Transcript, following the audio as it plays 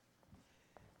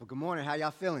Good morning. How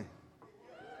y'all feeling?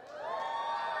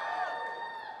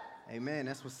 Amen.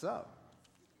 That's what's up.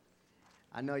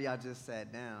 I know y'all just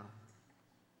sat down.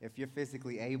 If you're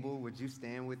physically able, would you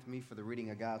stand with me for the reading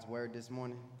of God's word this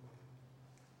morning?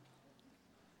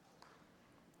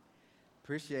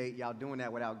 Appreciate y'all doing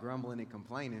that without grumbling and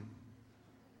complaining.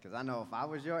 Because I know if I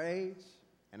was your age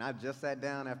and I just sat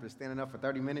down after standing up for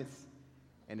 30 minutes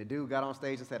and the dude got on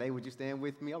stage and said, "Hey, would you stand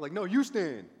with me?" I was like, "No, you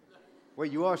stand." Well,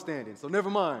 you are standing, so never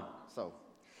mind. So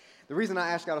the reason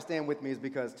I ask y'all to stand with me is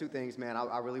because two things, man.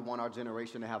 I really want our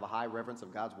generation to have a high reverence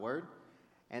of God's word.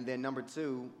 And then number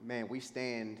two, man, we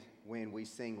stand when we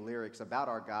sing lyrics about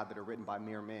our God that are written by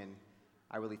mere men.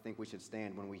 I really think we should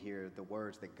stand when we hear the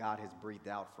words that God has breathed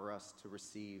out for us to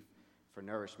receive for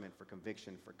nourishment, for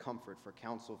conviction, for comfort, for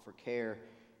counsel, for care,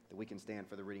 that we can stand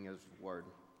for the reading of His word.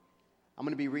 I'm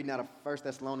going to be reading out of 1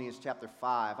 Thessalonians chapter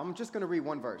 5. I'm just going to read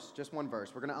one verse, just one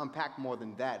verse. We're going to unpack more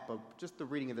than that, but just the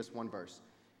reading of this one verse.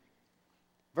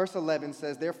 Verse 11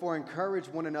 says, "Therefore encourage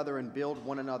one another and build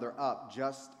one another up,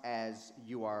 just as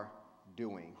you are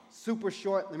doing." Super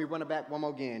short. Let me run it back one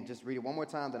more again. Just read it one more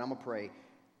time, then I'm going to pray.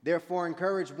 "Therefore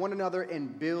encourage one another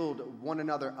and build one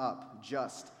another up,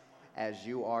 just as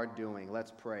you are doing."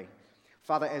 Let's pray.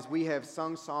 Father, as we have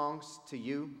sung songs to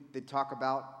you that talk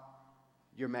about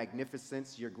your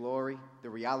magnificence, your glory, the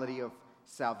reality of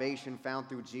salvation found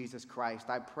through Jesus Christ,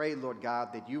 I pray, Lord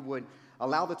God, that you would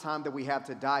allow the time that we have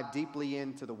to dive deeply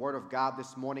into the Word of God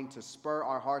this morning to spur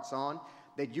our hearts on,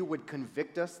 that you would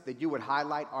convict us, that you would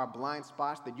highlight our blind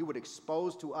spots, that you would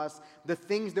expose to us the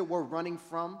things that we're running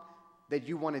from, that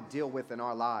you want to deal with in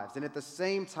our lives. And at the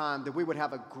same time, that we would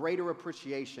have a greater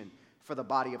appreciation for the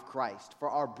body of Christ, for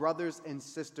our brothers and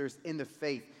sisters in the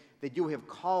faith that you have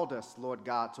called us, Lord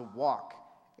God, to walk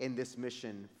in this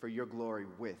mission for your glory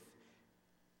with.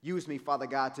 Use me, Father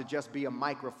God, to just be a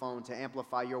microphone to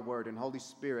amplify your word. And Holy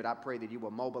Spirit, I pray that you will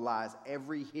mobilize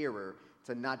every hearer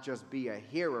to not just be a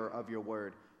hearer of your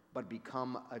word, but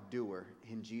become a doer.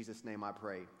 In Jesus' name I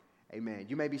pray. Amen.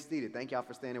 You may be seated. Thank y'all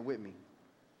for standing with me.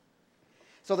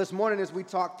 So this morning, as we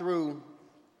talk through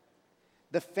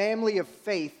the family of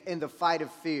faith in the fight of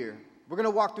fear, we're going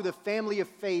to walk through the family of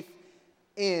faith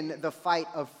in the fight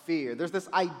of fear. There's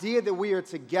this idea that we are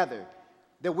together,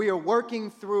 that we are working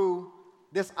through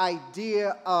this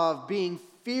idea of being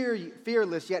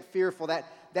fearless yet fearful, that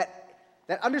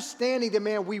understanding that,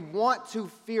 man, we want to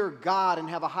fear God and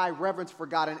have a high reverence for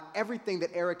God, and everything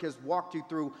that Eric has walked you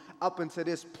through up until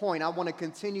this point. I want to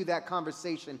continue that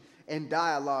conversation and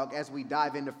dialogue as we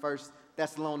dive into 1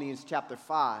 Thessalonians chapter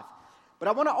 5. But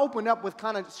I want to open up with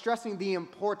kind of stressing the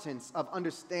importance of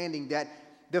understanding that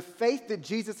the faith that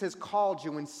Jesus has called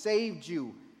you and saved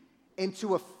you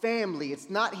into a family, it's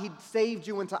not he saved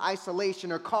you into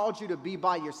isolation or called you to be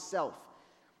by yourself.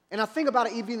 And I think about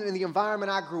it even in the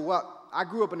environment I grew up. I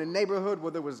grew up in a neighborhood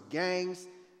where there was gangs,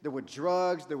 there were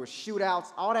drugs, there were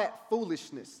shootouts, all that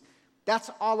foolishness. That's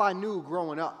all I knew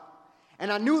growing up.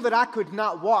 And I knew that I could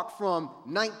not walk from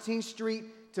 19th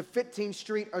Street to 15th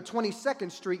Street or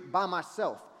 22nd Street by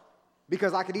myself,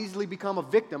 because I could easily become a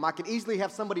victim. I could easily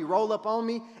have somebody roll up on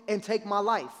me and take my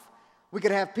life. We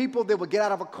could have people that would get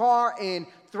out of a car and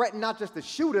threaten not just to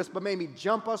shoot us, but maybe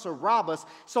jump us or rob us.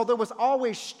 So there was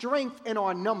always strength in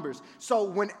our numbers. So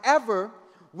whenever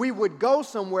we would go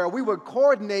somewhere, we would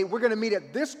coordinate, we're going to meet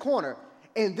at this corner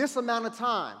in this amount of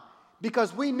time,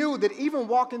 because we knew that even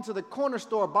walking to the corner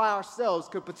store by ourselves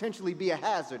could potentially be a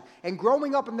hazard. And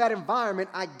growing up in that environment,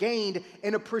 I gained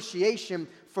an appreciation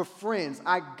for friends.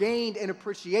 I gained an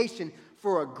appreciation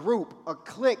for a group, a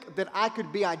clique that I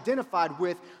could be identified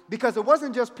with, because it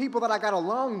wasn't just people that I got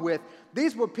along with.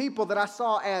 These were people that I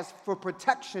saw as for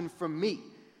protection from me.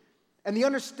 And the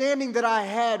understanding that I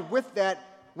had with that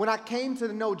when I came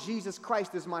to know Jesus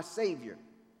Christ as my Savior,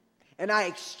 and I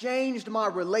exchanged my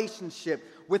relationship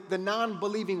with the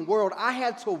non-believing world, I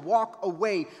had to walk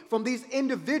away from these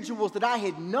individuals that I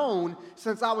had known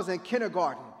since I was in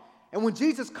kindergarten. And when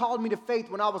Jesus called me to faith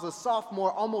when I was a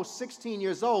sophomore, almost 16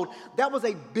 years old, that was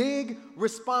a big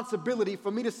responsibility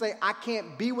for me to say, I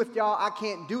can't be with y'all, I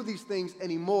can't do these things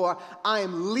anymore. I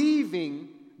am leaving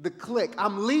the clique,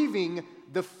 I'm leaving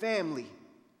the family,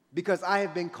 because I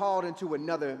have been called into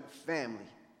another family.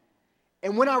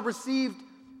 And when I received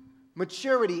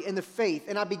maturity in the faith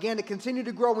and I began to continue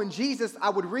to grow in Jesus, I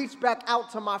would reach back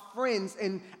out to my friends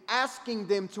and asking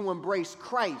them to embrace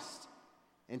Christ.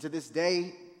 And to this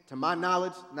day, to my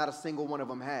knowledge, not a single one of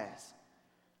them has.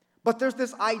 But there's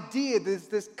this idea,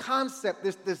 this concept,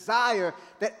 this desire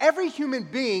that every human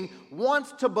being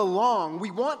wants to belong. We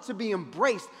want to be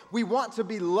embraced. We want to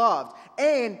be loved.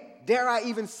 And dare I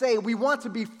even say, we want to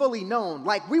be fully known.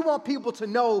 Like, we want people to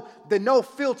know the no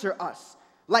filter us.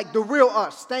 Like the real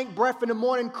us, stank breath in the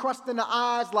morning, crust in the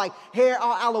eyes, like hair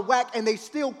all out of whack, and they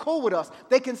still cool with us.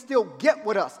 They can still get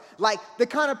with us. Like the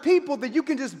kind of people that you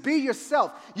can just be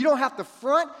yourself. You don't have to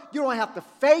front, you don't have to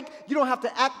fake, you don't have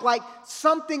to act like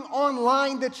something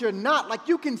online that you're not. Like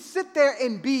you can sit there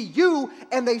and be you,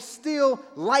 and they still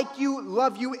like you,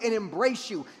 love you, and embrace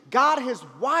you. God has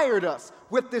wired us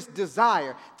with this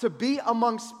desire to be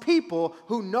amongst people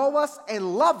who know us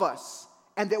and love us,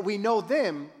 and that we know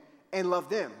them and love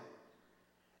them.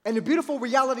 And the beautiful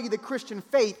reality of the Christian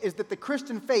faith is that the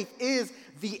Christian faith is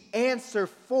the answer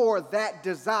for that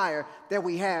desire that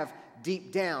we have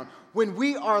deep down. When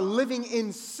we are living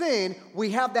in sin, we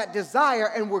have that desire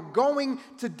and we're going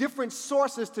to different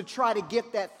sources to try to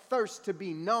get that thirst to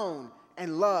be known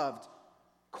and loved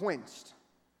quenched.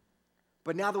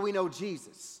 But now that we know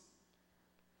Jesus,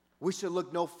 we should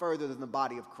look no further than the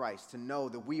body of Christ to know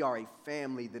that we are a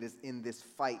family that is in this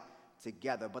fight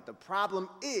together. But the problem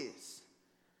is,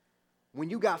 when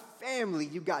you got family,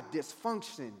 you got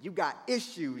dysfunction, you got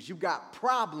issues, you got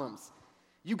problems,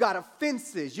 you got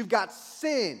offenses, you've got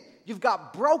sin, you've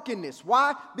got brokenness.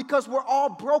 Why? Because we're all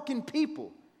broken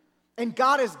people. And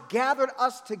God has gathered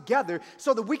us together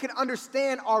so that we can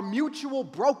understand our mutual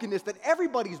brokenness, that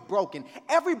everybody's broken,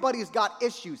 everybody's got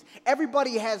issues,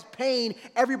 everybody has pain,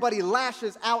 everybody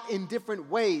lashes out in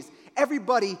different ways,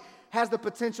 everybody has the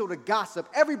potential to gossip.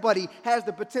 Everybody has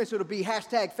the potential to be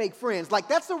 #fake friends. Like,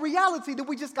 that's the reality that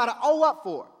we just got to owe up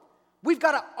for. We've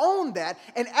got to own that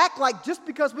and act like just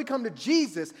because we come to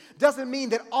Jesus doesn't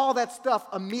mean that all that stuff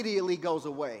immediately goes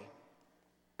away.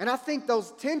 And I think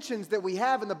those tensions that we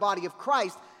have in the body of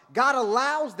Christ, God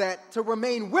allows that to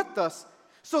remain with us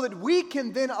so that we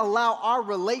can then allow our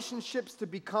relationships to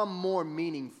become more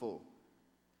meaningful,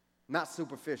 not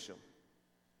superficial.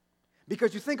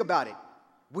 Because you think about it.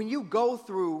 When you go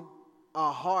through a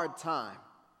hard time,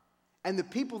 and the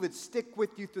people that stick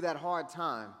with you through that hard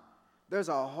time, there's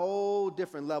a whole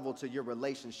different level to your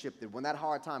relationship that when that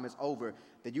hard time is over,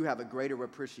 that you have a greater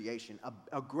appreciation,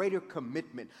 a greater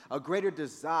commitment, a greater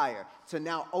desire to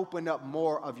now open up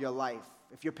more of your life.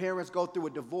 If your parents go through a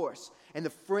divorce and the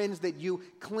friends that you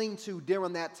cling to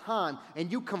during that time and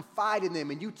you confide in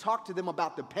them and you talk to them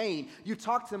about the pain, you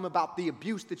talk to them about the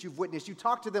abuse that you've witnessed, you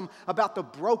talk to them about the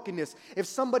brokenness. If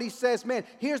somebody says, man,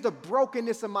 here's the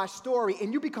brokenness of my story,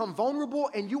 and you become vulnerable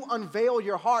and you unveil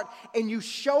your heart and you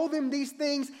show them these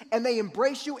things and they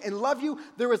embrace you and love you,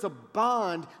 there is a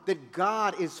bond that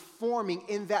God is forming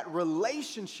in that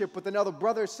relationship with another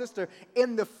brother or sister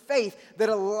in the faith that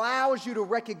allows you to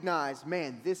recognize, man,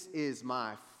 this is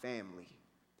my family.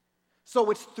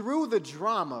 So it's through the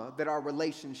drama that our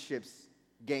relationships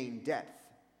gain depth.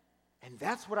 And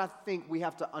that's what I think we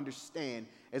have to understand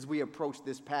as we approach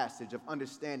this passage of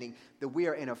understanding that we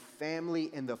are in a family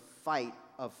in the fight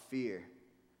of fear.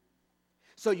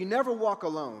 So you never walk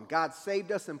alone. God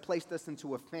saved us and placed us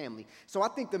into a family. So I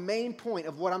think the main point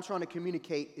of what I'm trying to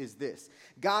communicate is this.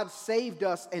 God saved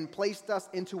us and placed us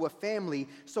into a family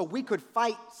so we could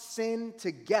fight sin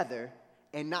together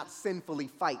and not sinfully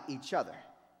fight each other.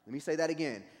 Let me say that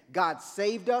again. God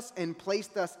saved us and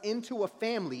placed us into a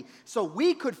family so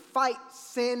we could fight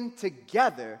sin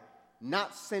together,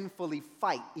 not sinfully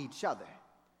fight each other.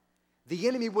 The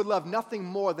enemy would love nothing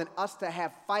more than us to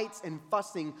have fights and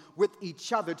fussing with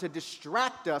each other to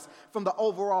distract us from the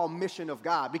overall mission of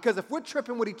God. Because if we're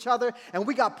tripping with each other and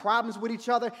we got problems with each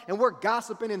other and we're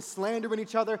gossiping and slandering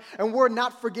each other and we're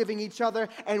not forgiving each other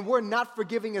and we're not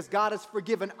forgiving as God has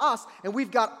forgiven us, and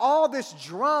we've got all this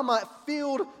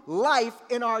drama-filled life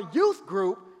in our youth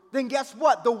group, then guess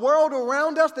what? The world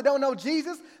around us that don't know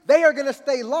Jesus, they are going to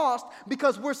stay lost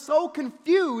because we're so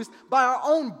confused by our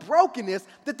own brokenness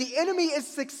that the enemy is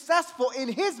successful in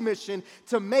his mission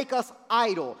to make us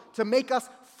idle, to make us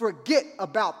forget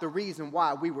about the reason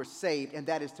why we were saved, and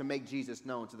that is to make Jesus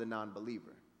known to the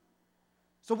non-believer.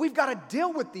 So we've got to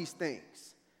deal with these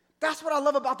things. That's what I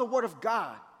love about the Word of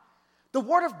God. The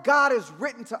Word of God is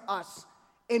written to us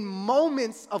in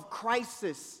moments of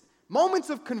crisis, moments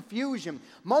of confusion,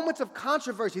 moments of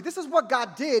controversy. This is what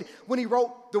God did when he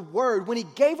wrote the Word, when he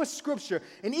gave us Scripture.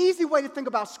 An easy way to think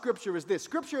about Scripture is this.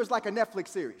 Scripture is like a Netflix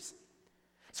series.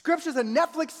 Scripture is a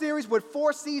Netflix series with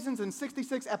 4 seasons and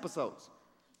 66 episodes.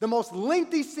 The most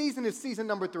lengthy season is season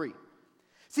number 3.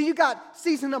 See, you got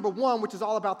season number 1, which is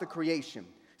all about the creation.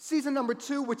 Season number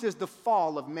 2, which is the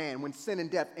fall of man, when sin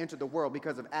and death entered the world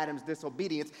because of Adam's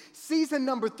disobedience. Season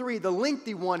number 3, the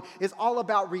lengthy one, is all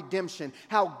about redemption,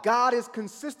 how God is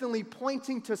consistently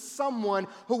pointing to someone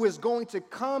who is going to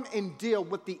come and deal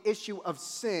with the issue of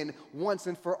sin once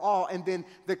and for all. And then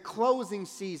the closing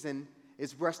season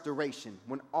is restoration,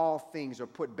 when all things are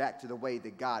put back to the way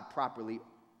that God properly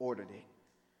ordered it.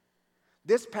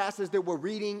 This passage that we're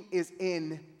reading is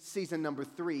in season number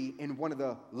 3 in one of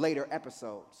the later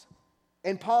episodes.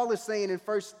 And Paul is saying in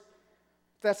 1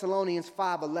 Thessalonians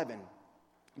 5:11,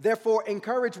 therefore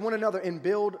encourage one another and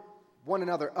build one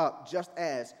another up, just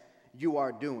as you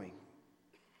are doing.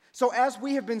 So as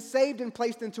we have been saved and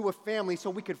placed into a family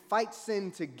so we could fight sin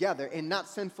together and not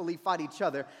sinfully fight each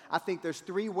other, I think there's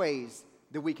 3 ways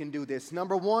that we can do this.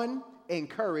 Number 1,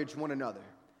 encourage one another.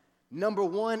 Number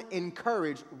 1,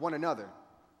 encourage one another.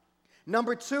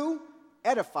 Number 2,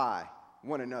 edify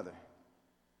one another.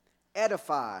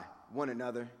 Edify one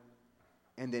another.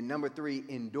 And then number 3,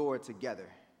 endure together.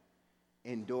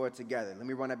 Endure together. Let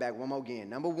me run it back one more again.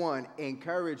 Number 1,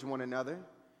 encourage one another.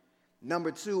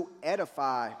 Number 2,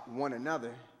 edify one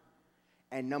another.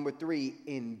 And number 3,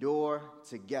 endure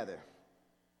together.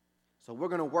 So we're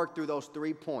going to work through those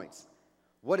 3 points.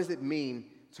 What does it mean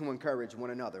to encourage one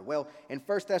another? Well, in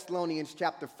 1 Thessalonians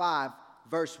chapter 5,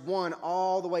 verse 1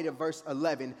 all the way to verse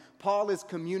 11, Paul is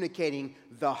communicating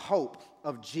the hope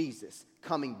of Jesus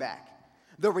coming back.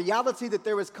 The reality that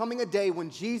there is coming a day when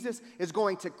Jesus is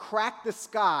going to crack the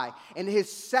sky and his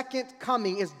second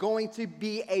coming is going to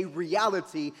be a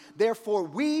reality. Therefore,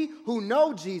 we who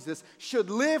know Jesus should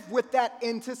live with that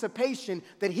anticipation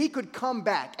that he could come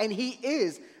back, and he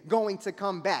is going to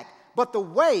come back. But the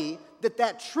way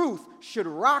that truth should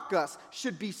rock us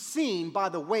should be seen by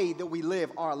the way that we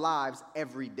live our lives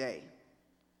every day.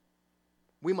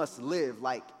 We must live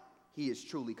like he is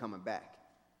truly coming back.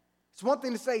 It's one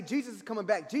thing to say, Jesus is coming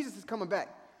back. Jesus is coming back.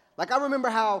 Like I remember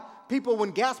how people,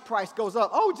 when gas price goes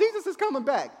up, oh, Jesus is coming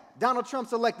back. Donald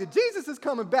Trump's elected. Jesus is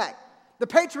coming back. The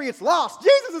Patriots lost.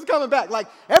 Jesus is coming back. Like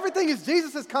everything is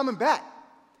Jesus is coming back.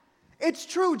 It's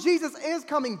true, Jesus is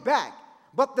coming back.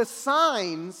 But the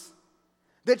signs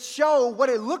that show what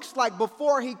it looks like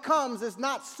before he comes is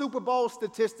not Super Bowl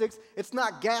statistics. It's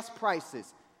not gas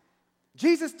prices.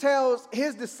 Jesus tells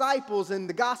his disciples in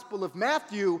the Gospel of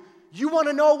Matthew, you want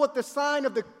to know what the sign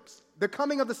of the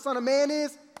coming of the Son of Man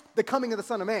is? The coming of the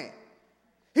Son of Man.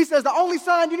 He says the only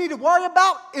sign you need to worry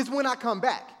about is when I come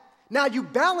back. Now you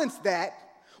balance that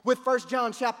with 1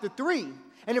 John chapter 3.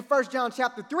 And in 1 John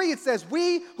chapter 3 it says,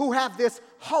 we who have this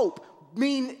hope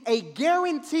mean a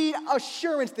guaranteed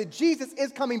assurance that Jesus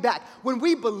is coming back. When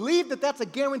we believe that that's a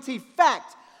guaranteed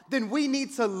fact, then we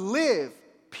need to live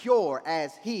pure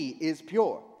as he is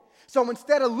pure. So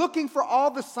instead of looking for all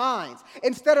the signs,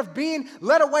 instead of being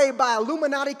led away by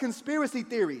Illuminati conspiracy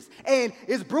theories, and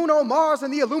is Bruno Mars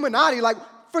and the Illuminati, like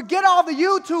forget all the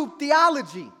YouTube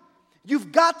theology.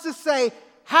 You've got to say,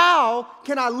 how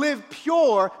can I live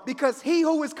pure? Because he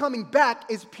who is coming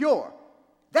back is pure.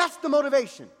 That's the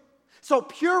motivation. So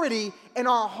purity in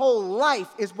our whole life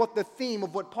is what the theme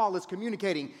of what Paul is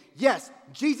communicating. Yes,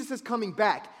 Jesus is coming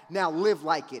back. Now live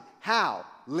like it. How?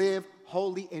 Live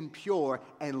holy and pure,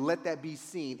 and let that be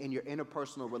seen in your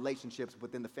interpersonal relationships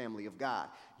within the family of God.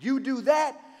 You do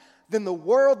that, then the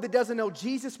world that doesn't know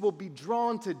Jesus will be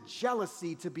drawn to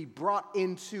jealousy to be brought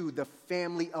into the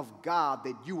family of God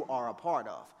that you are a part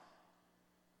of.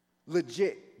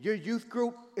 Legit, your youth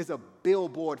group is a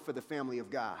billboard for the family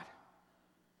of God.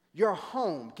 Your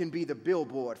home can be the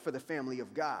billboard for the family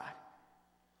of God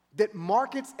that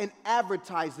markets and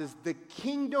advertises the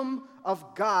kingdom of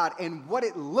God and what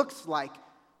it looks like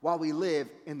while we live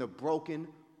in the broken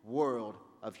world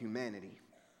of humanity.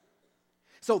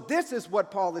 So this is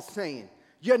what Paul is saying.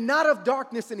 You're not of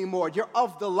darkness anymore. You're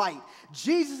of the light.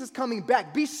 Jesus is coming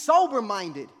back. Be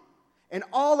sober-minded. And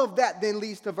all of that then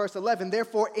leads to verse 11.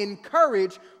 Therefore,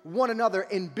 encourage one another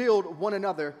and build one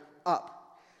another up.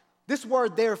 This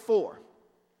word, therefore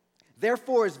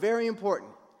is very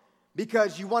important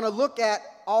because you want to look at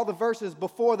all the verses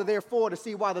before the therefore to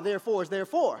see why the therefore is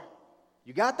therefore.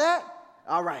 You got that?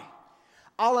 All right.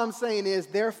 All I'm saying is,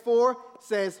 therefore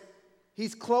says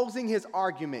he's closing his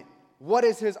argument. What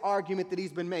is his argument that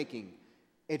he's been making?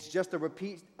 It's just a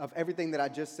repeat of everything that I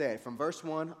just said. From verse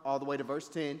 1 all the way to verse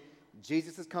 10,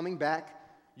 Jesus is coming back.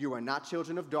 You are not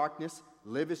children of darkness.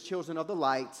 Live as children of the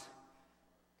light.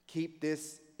 Keep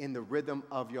this in the rhythm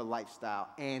of your lifestyle.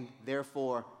 And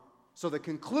therefore, so the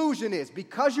conclusion is,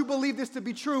 because you believe this to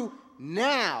be true,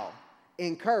 now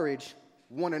encourage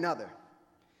one another.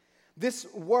 This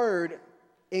word,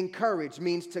 encourage,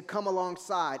 means to come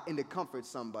alongside and to comfort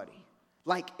somebody.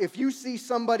 Like if you see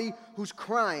somebody who's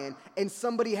crying and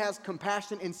somebody has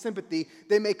compassion and sympathy,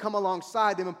 they may come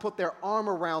alongside them and put their arm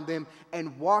around them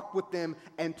and walk with them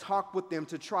and talk with them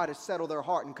to try to settle their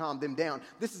heart and calm them down.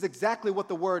 This is exactly what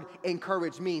the word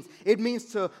encourage means. It means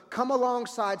to come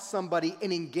alongside somebody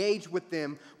and engage with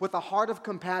them with a heart of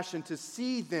compassion to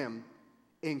see them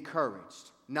encouraged,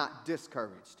 not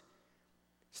discouraged.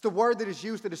 It's the word that is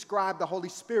used to describe the Holy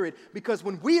Spirit because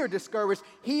when we are discouraged,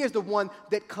 He is the one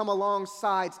that comes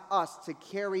alongside us to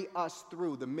carry us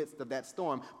through the midst of that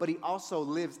storm. But He also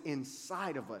lives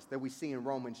inside of us that we see in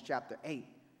Romans chapter 8.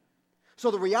 So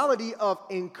the reality of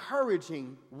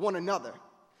encouraging one another,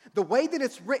 the way that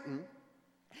it's written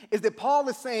is that Paul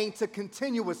is saying to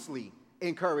continuously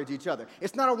encourage each other.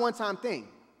 It's not a one-time thing.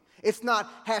 It's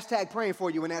not hashtag praying for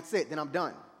you and that's it, then I'm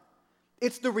done.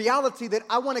 It's the reality that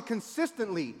I want to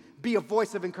consistently be a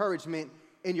voice of encouragement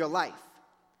in your life.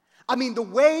 I mean, the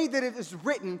way that it is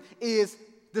written is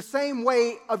the same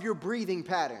way of your breathing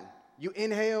pattern. You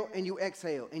inhale and you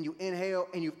exhale, and you inhale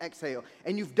and you exhale.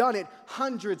 And you've done it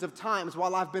hundreds of times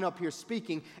while I've been up here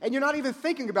speaking, and you're not even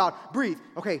thinking about breathe.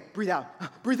 Okay, breathe out,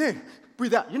 breathe in,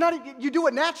 breathe out. You do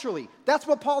it naturally. That's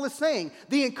what Paul is saying.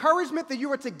 The encouragement that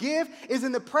you are to give is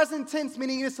in the present tense,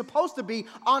 meaning it is supposed to be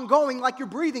ongoing like your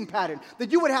breathing pattern.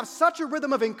 That you would have such a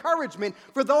rhythm of encouragement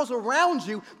for those around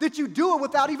you that you do it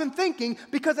without even thinking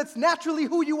because it's naturally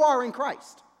who you are in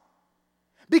Christ.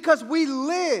 Because we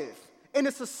live in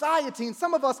a society, and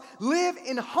some of us live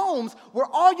in homes where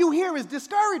all you hear is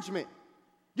discouragement.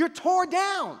 You're torn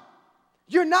down.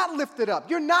 You're not lifted up.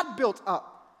 You're not built up.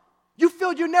 You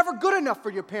feel you're never good enough for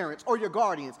your parents or your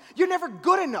guardians. You're never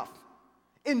good enough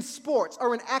in sports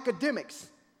or in academics,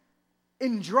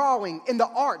 in drawing, in the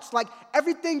arts. Like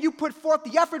everything you put forth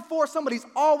the effort for, somebody's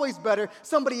always better.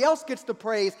 Somebody else gets the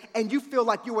praise, and you feel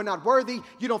like you are not worthy.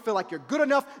 You don't feel like you're good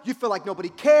enough. You feel like nobody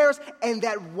cares, and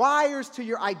that wires to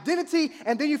your identity.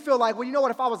 And then you feel like, well, you know what?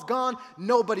 If I was gone,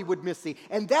 nobody would miss me.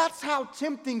 And that's how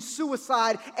tempting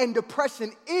suicide and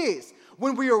depression is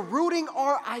when we are rooting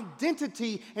our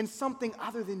identity in something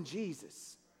other than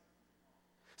Jesus.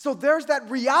 So there's that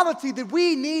reality that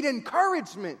we need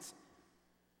encouragement.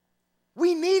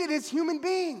 We need it as human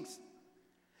beings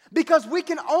because we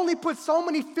can only put so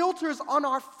many filters on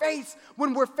our face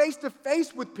when we're face to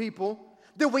face with people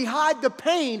that we hide the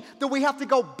pain that we have to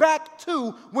go back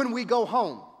to when we go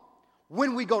home,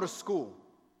 when we go to school,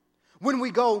 when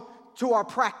we go to our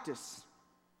practice.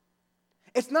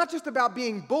 It's not just about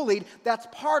being bullied, that's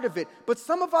part of it, but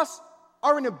some of us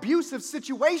are in abusive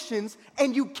situations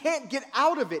and you can't get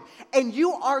out of it, and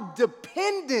you are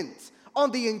dependent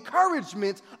on the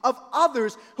encouragement of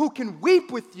others who can weep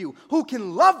with you, who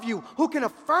can love you, who can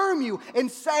affirm you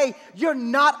and say, you're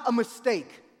not a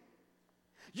mistake.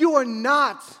 You are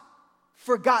not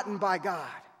forgotten by God.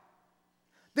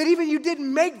 That even you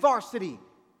didn't make varsity.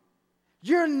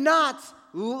 You're not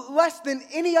less than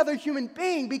any other human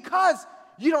being because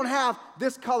you don't have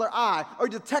this color eye or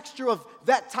the texture of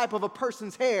that type of a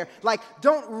person's hair. Like,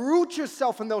 don't root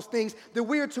yourself in those things. That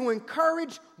we are to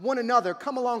encourage one another,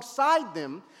 come alongside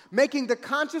them, making the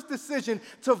conscious decision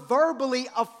to verbally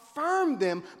affirm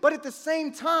them. But at the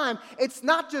same time, it's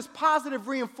not just positive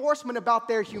reinforcement about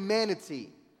their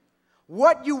humanity.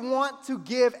 What you want to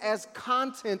give as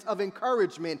content of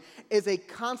encouragement is a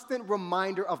constant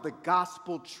reminder of the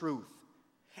gospel truth.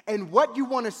 And what you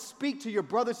want to speak to your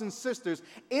brothers and sisters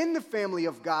in the family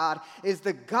of God is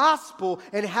the gospel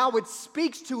and how it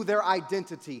speaks to their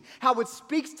identity, how it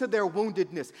speaks to their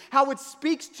woundedness, how it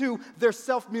speaks to their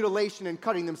self-mutilation and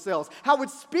cutting themselves, how it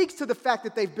speaks to the fact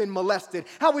that they've been molested,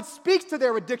 how it speaks to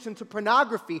their addiction to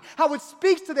pornography, how it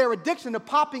speaks to their addiction to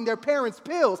popping their parents'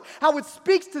 pills, how it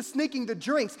speaks to sneaking the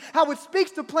drinks, how it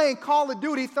speaks to playing Call of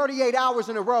Duty 38 hours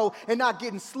in a row and not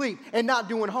getting sleep and not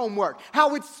doing homework,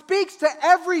 how it speaks to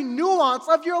every nuance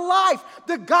of your life.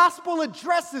 The gospel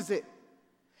addresses it.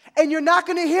 And you're not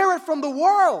going to hear it from the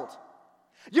world.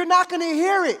 You're not going to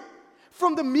hear it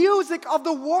from the music of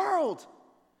the world.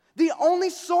 The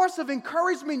only source of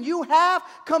encouragement you have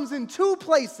comes in two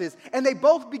places, and they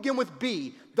both begin with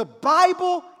B, the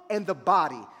Bible and the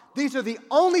body. These are the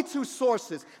only two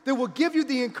sources that will give you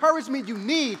the encouragement you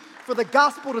need for the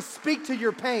gospel to speak to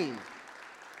your pain.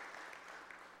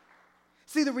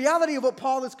 See, the reality of what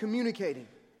Paul is communicating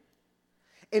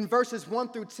in verses 1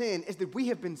 through 10 is that we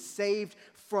have been saved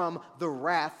from the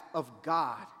wrath of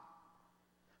God.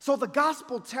 So the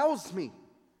gospel tells me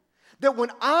that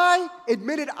when I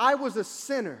admitted I was a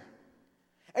sinner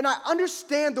and I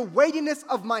understand the weightiness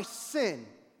of my sin,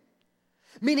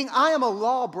 meaning I am a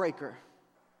lawbreaker,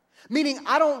 meaning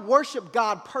I don't worship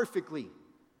God perfectly,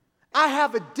 I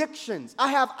have addictions.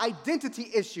 I have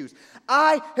identity issues.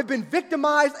 I have been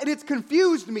victimized and it's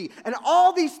confused me. And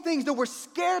all these things that we're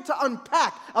scared to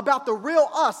unpack about the real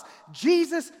us,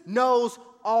 Jesus knows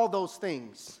all those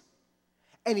things.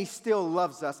 And he still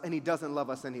loves us, and he doesn't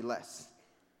love us any less.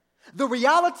 The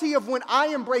reality of when I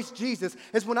embrace Jesus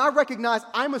is when I recognize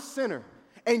I'm a sinner,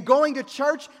 and going to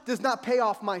church does not pay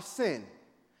off my sin.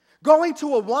 Going to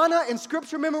Awana and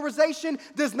scripture memorization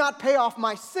does not pay off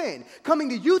my sin. Coming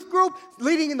to youth group,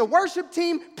 leading in the worship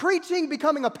team, preaching,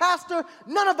 becoming a pastor,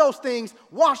 none of those things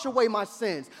wash away my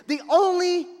sins. The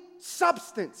only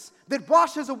substance that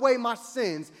washes away my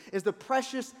sins is the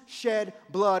precious shed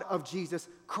blood of Jesus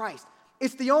Christ.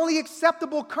 It's the only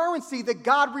acceptable currency that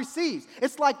God receives.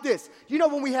 It's like this. You know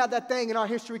when we had that thing in our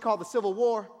history called the Civil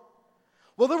War?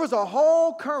 Well, there was a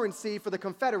whole currency for the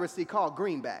Confederacy called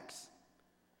greenbacks.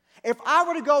 If I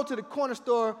were to go to the corner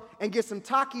store and get some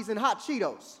Takis and hot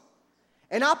Cheetos,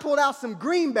 and I pulled out some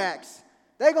greenbacks,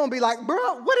 they're going to be like,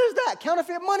 bro, what is that?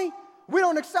 Counterfeit money? We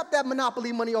don't accept that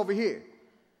monopoly money over here.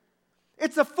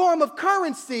 It's a form of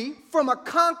currency from a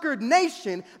conquered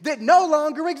nation that no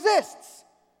longer exists.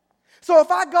 So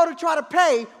if I go to try to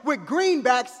pay with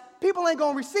greenbacks, people ain't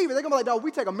going to receive it. They're going to be like, no,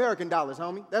 we take American dollars,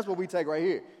 homie. That's what we take right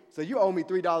here. So you owe me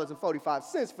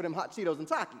 $3.45 for them hot Cheetos and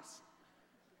Takis.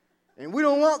 And we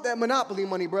don't want that monopoly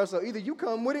money, bro. So either you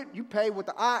come with it, you pay with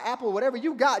the Apple, whatever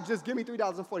you got, just give me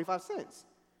 $3.45.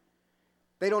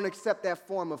 They don't accept that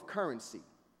form of currency.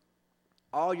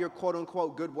 All your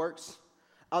quote-unquote good works,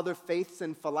 other faiths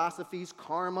and philosophies,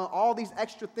 karma, all these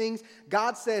extra things,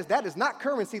 God says that is not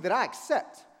currency that I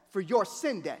accept for your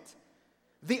sin debt.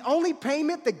 The only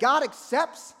payment that God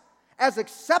accepts as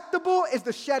acceptable is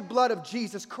the shed blood of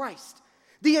Jesus Christ.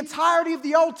 The entirety of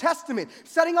the Old Testament,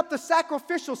 setting up the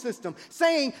sacrificial system,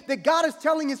 saying that God is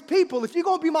telling his people, if you're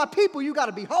going to be my people, you got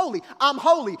to be holy. I'm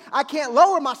holy. I can't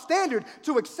lower my standard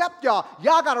to accept y'all.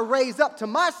 Y'all got to raise up to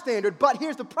my standard, but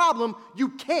here's the problem, you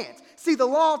can't. See, the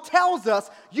law tells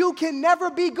us you can never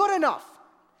be good enough,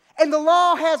 and the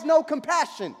law has no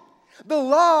compassion. The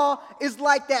law is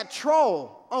like that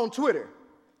troll on Twitter,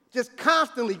 just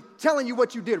constantly telling you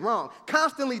what you did wrong,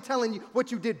 constantly telling you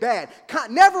what you did bad,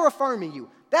 never affirming you.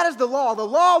 That is the law. The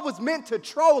law was meant to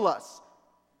troll us,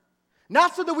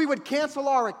 not so that we would cancel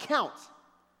our account,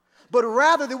 but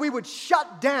rather that we would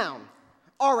shut down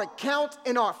our account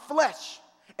in our flesh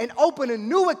and open a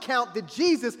new account that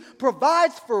Jesus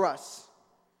provides for us.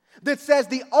 That says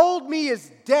the old me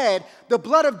is dead. The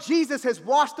blood of Jesus has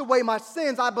washed away my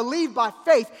sins. I believe by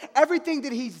faith everything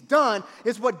that he's done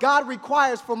is what God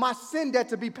requires for my sin debt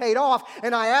to be paid off.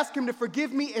 And I ask him to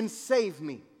forgive me and save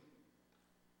me.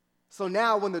 So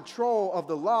now when the troll of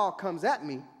the law comes at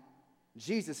me,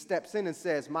 Jesus steps in and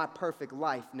says, my perfect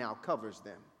life now covers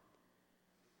them.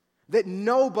 That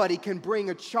nobody can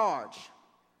bring a charge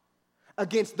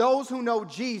against those who know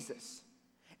Jesus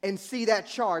and see that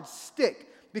charge stick.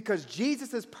 Because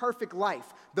Jesus' perfect life,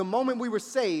 the moment we were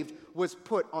saved, was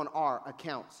put on our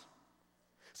accounts.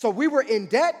 So we were in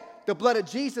debt. The blood of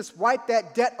Jesus wiped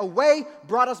that debt away,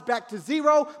 brought us back to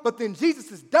zero. But then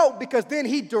Jesus is dope because then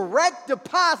he direct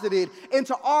deposited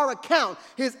into our account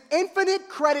his infinite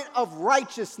credit of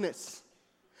righteousness.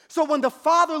 So when the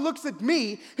Father looks at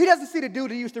me, he doesn't see the dude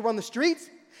who used to run the streets.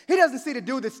 He doesn't see the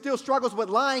dude that still struggles with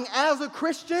lying as a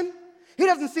Christian. He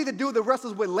doesn't see the dude that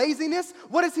wrestles with laziness.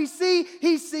 What does he see?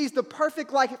 He sees the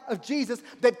perfect life of Jesus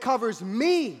that covers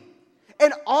me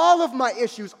and all of my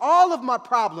issues, all of my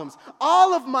problems,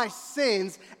 all of my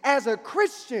sins as a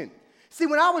Christian. See,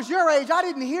 when I was your age, I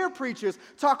didn't hear preachers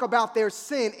talk about their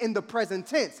sin in the present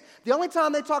tense. The only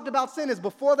time they talked about sin is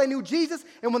before they knew Jesus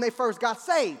and when they first got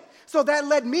saved. So that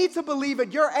led me to believe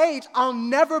at your age, I'll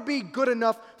never be good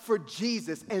enough for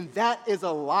Jesus. And that is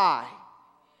a lie.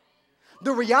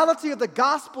 The reality of the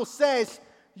gospel says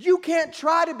you can't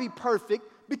try to be perfect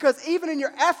because even in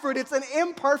your effort, it's an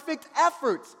imperfect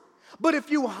effort. But if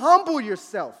you humble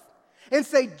yourself and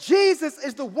say, Jesus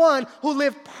is the one who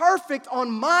lived perfect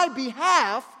on my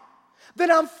behalf,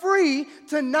 then I'm free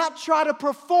to not try to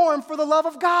perform for the love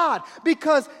of God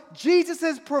because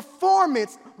Jesus'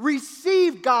 performance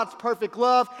received God's perfect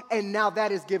love, and now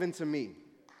that is given to me.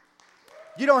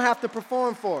 You don't have to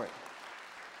perform for it.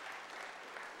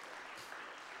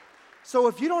 So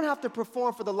if you don't have to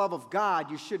perform for the love of God,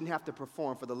 you shouldn't have to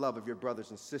perform for the love of your brothers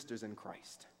and sisters in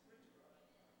Christ.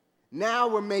 Now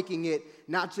we're making it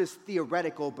not just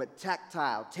theoretical, but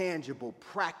tactile, tangible,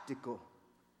 practical.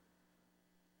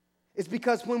 It's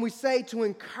because when we say to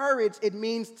encourage, it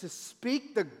means to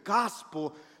speak the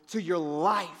gospel to your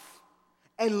life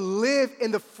and live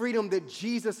in the freedom that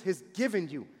Jesus has given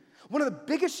you. One of the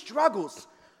biggest struggles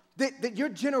that your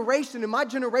generation and my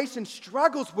generation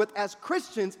struggles with as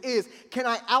Christians is, can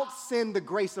I out-sin the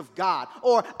grace of God?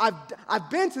 Or I've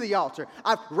been to the altar,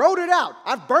 I've wrote it out,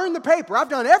 I've burned the paper, I've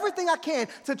done everything I can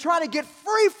to try to get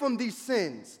free from these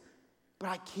sins, but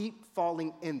I keep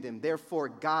falling in them. Therefore,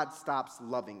 God stops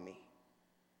loving me.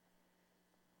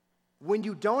 When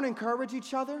you don't encourage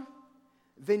each other,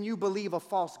 then you believe a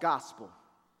false gospel.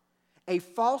 A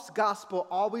false gospel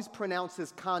always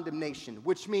pronounces condemnation,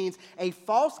 which means a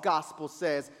false gospel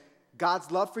says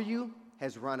God's love for you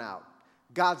has run out.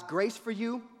 God's grace for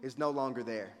you is no longer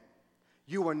there.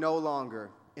 You are no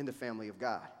longer in the family of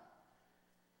God.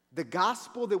 The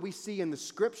gospel that we see in the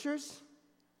scriptures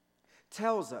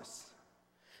tells us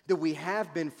that we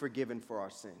have been forgiven for our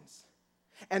sins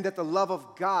and that the love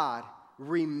of God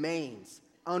remains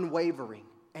unwavering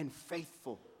and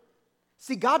faithful.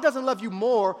 See, God doesn't love you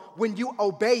more when you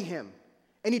obey him,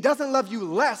 and he doesn't love you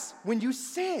less when you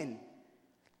sin.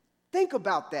 Think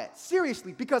about that,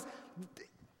 seriously, because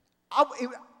I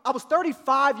was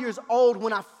 35 years old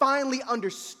when I finally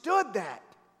understood that.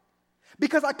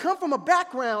 Because I come from a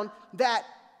background that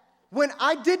when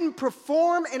I didn't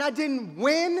perform and I didn't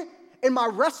win in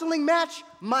my wrestling match,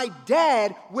 my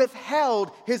dad withheld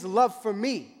his love for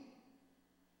me.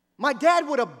 My dad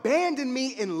would abandon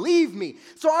me and leave me.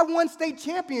 So I won state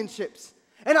championships.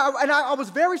 And I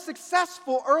was very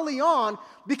successful early on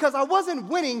because I wasn't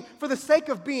winning for the sake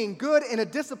of being good and a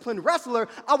disciplined wrestler.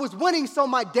 I was winning so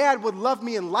my dad would love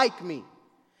me and like me.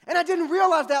 And I didn't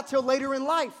realize that till later in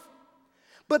life.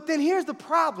 But then here's the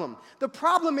problem. The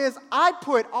problem is I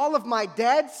put all of my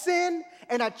dad's sin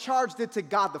and I charged it to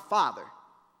God the Father.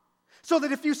 So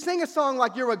that if you sing a song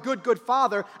like "You're a Good, Good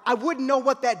Father," I wouldn't know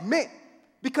what that meant.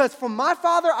 Because from my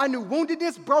father, I knew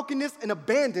woundedness, brokenness, and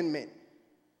abandonment.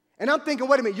 And I'm thinking,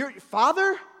 wait a minute, you're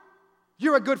father?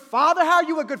 You're a good father? How are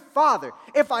you a good father?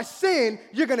 If I sin,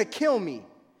 you're going to kill me.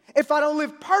 If I don't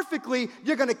live perfectly,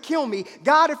 you're going to kill me.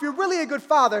 God, if you're really a good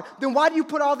father, then why do you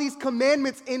put all these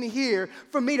commandments in here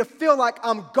for me to feel like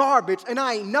I'm garbage and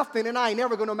I ain't nothing and I ain't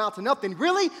never going to amount to nothing?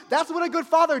 Really? That's what a good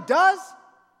father does?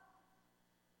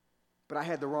 But I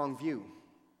had the wrong view.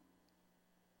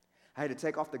 I had to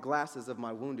take off the glasses of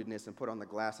my woundedness and put on the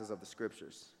glasses of the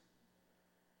scriptures.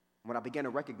 When I began to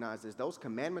recognize this, those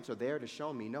commandments are there to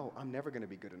show me, no, I'm never going to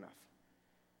be good enough.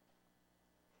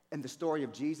 And the story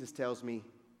of Jesus tells me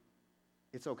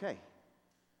it's okay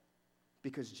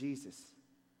because Jesus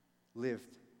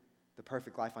lived the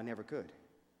perfect life I never could.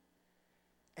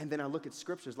 And then I look at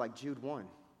scriptures like Jude 1,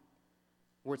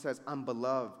 where it says, I'm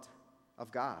beloved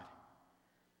of God.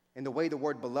 And the way the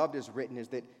word beloved is written is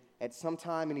that at some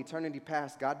time in eternity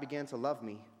past, God began to love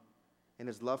me, and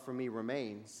his love for me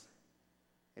remains,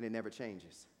 and it never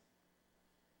changes.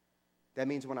 That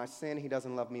means when I sin, he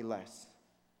doesn't love me less.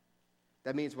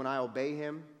 That means when I obey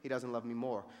him, he doesn't love me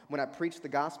more. When I preach the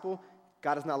gospel,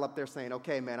 God is not up there saying,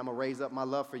 okay, man, I'm going to raise up my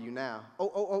love for you now.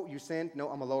 Oh, you sinned? No,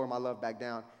 I'm going to lower my love back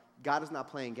down. God is not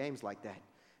playing games like that.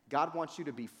 God wants you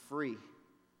to be free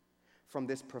from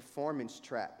this performance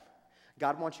trap.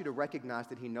 God wants you to recognize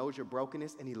that he knows your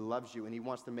brokenness and he loves you and he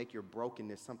wants to make your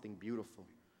brokenness something beautiful.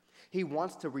 He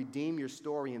wants to redeem your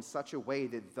story in such a way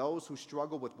that those who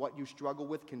struggle with what you struggle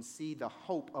with can see the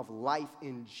hope of life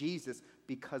in Jesus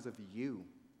because of you.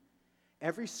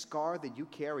 Every scar that you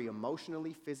carry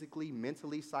emotionally, physically,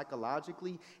 mentally,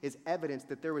 psychologically is evidence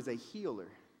that there is a healer.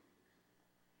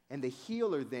 And the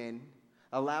healer then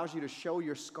allows you to show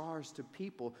your scars to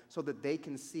people so that they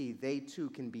can see they too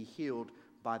can be healed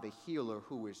by the healer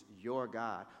who is your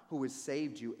God, who has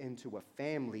saved you into a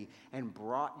family and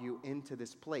brought you into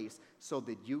this place so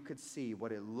that you could see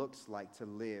what it looks like to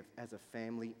live as a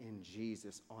family in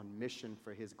Jesus on mission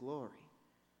for his glory.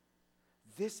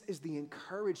 This is the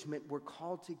encouragement we're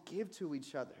called to give to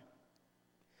each other.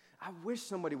 I wish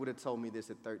somebody would have told me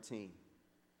this at 13.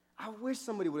 I wish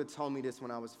somebody would have told me this when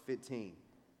I was 15.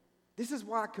 This is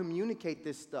why I communicate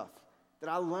this stuff that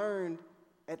I learned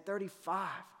at 35.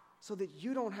 So that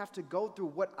you don't have to go through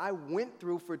what I went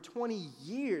through for 20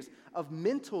 years of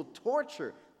mental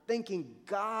torture, thinking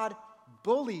God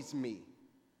bullies me.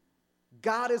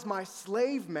 God is my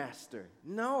slave master.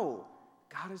 No,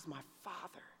 God is my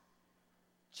Father.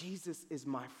 Jesus is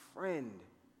my friend.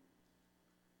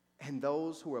 And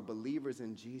those who are believers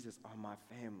in Jesus are my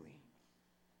family.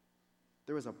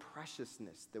 There is a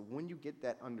preciousness that when you get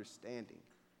that understanding,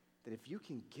 that if you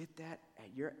can get that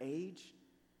at your age,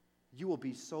 you will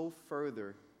be so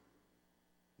further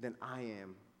than I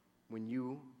am when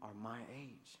you are my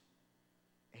age.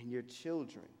 And your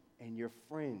children, and your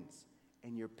friends,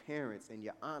 and your parents, and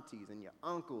your aunties, and your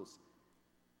uncles,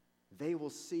 they will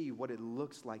see what it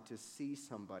looks like to see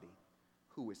somebody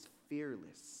who is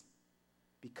fearless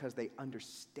because they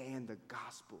understand the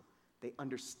gospel. They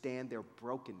understand their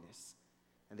brokenness,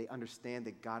 and they understand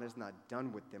that God is not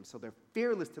done with them. So they're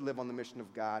fearless to live on the mission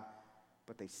of God,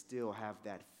 but they still have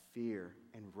that fear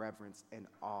and reverence and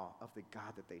awe of the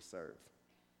God that they serve.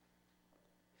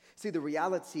 See, the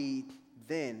reality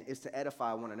then is to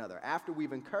edify one another. After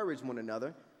we've encouraged one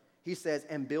another, he says,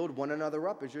 and build one another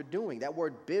up as you're doing. That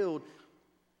word build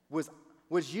was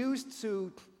used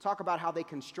to talk about how they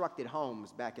constructed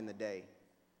homes back in the day.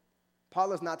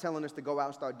 Paul is not telling us to go out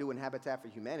and start doing Habitat for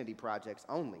Humanity projects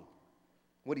only.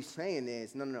 What he's saying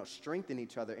is, no, strengthen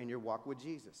each other in your walk with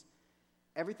Jesus.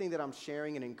 Everything that I'm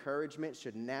sharing in encouragement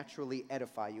should naturally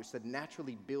edify you. It should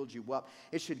naturally build you up.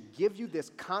 It should give you this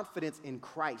confidence in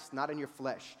Christ, not in your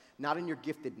flesh, not in your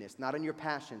giftedness, not in your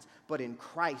passions, but in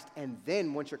Christ. And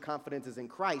then once your confidence is in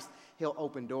Christ, he'll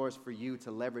open doors for you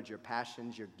to leverage your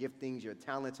passions, your giftings, your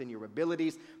talents, and your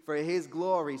abilities for his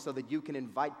glory so that you can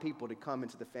invite people to come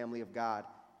into the family of God,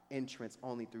 entrance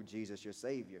only through Jesus, your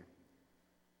Savior.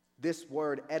 This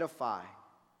word edify,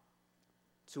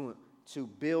 to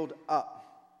build up,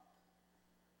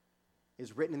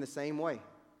 is written in the same way,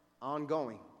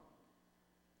 ongoing,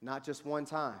 not just one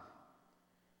time.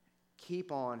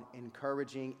 Keep on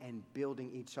encouraging and building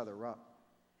each other up.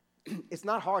 It's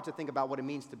not hard to think about what it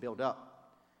means to build up,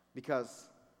 because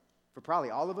for probably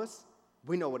all of us,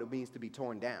 we know what it means to be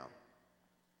torn down.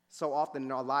 So often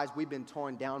in our lives, we've been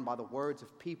torn down by the words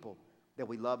of people that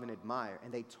we love and admire,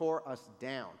 and they tore us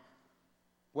down,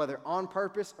 whether on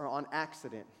purpose or on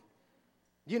accident.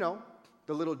 You know,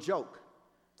 the little joke,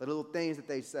 the little things that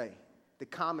they say, the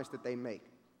comments that they make,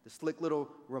 the slick little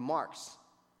remarks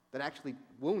that actually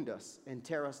wound us and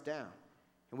tear us down,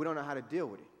 and we don't know how to deal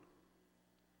with it.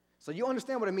 So you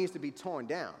understand what it means to be torn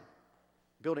down.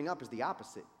 Building up is the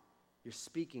opposite. You're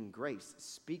speaking grace,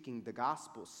 speaking the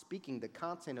gospel, speaking the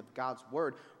content of God's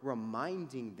word,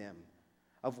 reminding them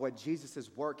of what Jesus'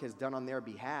 work has done on their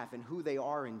behalf and who they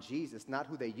are in Jesus, not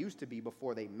who they used to be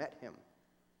before they met him.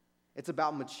 It's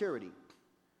about maturity.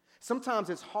 Sometimes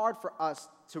it's hard for us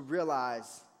to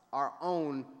realize our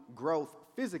own growth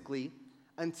physically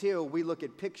until we look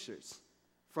at pictures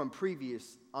from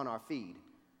previous on our feed.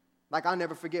 Like, I'll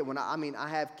never forget when I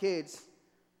have kids.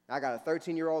 I got a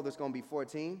 13-year-old that's going to be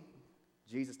 14.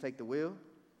 Jesus, take the wheel.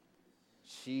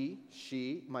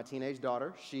 She, my teenage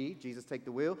daughter, Jesus, take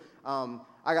the wheel.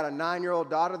 I got a 9-year-old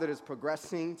daughter that is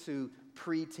progressing to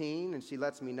preteen, and she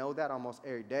lets me know that almost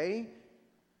every day.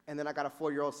 And then I got a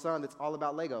 4-year-old son that's all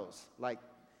about Legos. Like,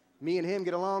 me and him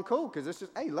get along cool because it's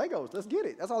just, hey, Legos, let's get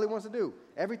it. That's all he wants to do.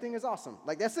 Everything is awesome.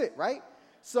 Like, that's it, right?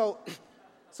 So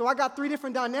I got 3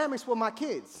 different dynamics with my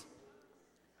kids.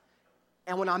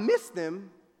 And when I miss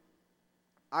them,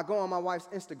 I go on my wife's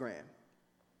Instagram.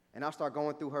 And I'll start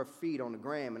going through her feed on the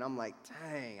gram, and I'm like,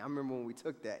 dang, I remember when we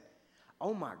took that.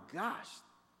 Oh, my gosh,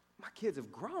 my kids have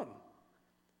grown.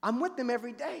 I'm with them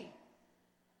every day.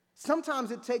 Sometimes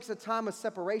it takes a time of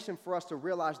separation for us to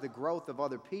realize the growth of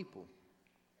other people.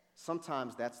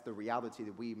 Sometimes that's the reality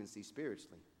that we even see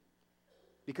spiritually.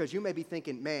 Because you may be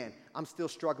thinking, man, I'm still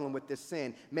struggling with this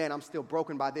sin. Man, I'm still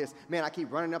broken by this. Man, I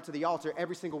keep running up to the altar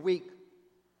every single week.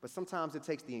 But sometimes it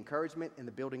takes the encouragement and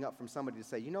the building up from somebody to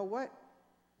say, you know what?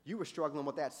 You were struggling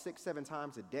with that 6-7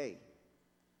 times a day.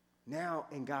 Now,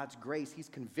 in God's grace, he's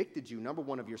convicted you, number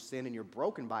one, of your sin, and you're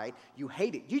broken by it. You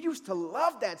hate it. You used to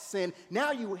love that sin.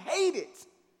 Now you hate it.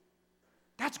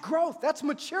 That's growth. That's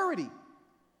maturity.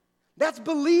 That's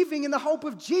believing in the hope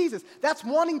of Jesus. That's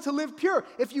wanting to live pure.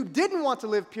 If you didn't want to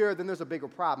live pure, then there's a bigger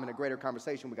problem and a greater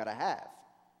conversation we got to have.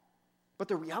 But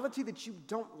the reality that you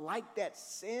don't like that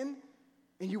sin,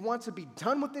 and you want to be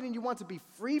done with it, and you want to be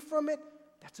free from it,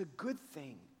 that's a good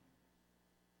thing.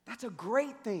 That's a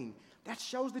great thing. That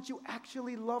shows that you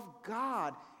actually love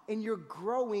God and you're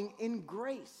growing in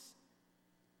grace.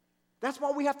 That's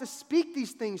why we have to speak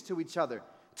these things to each other,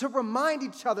 to remind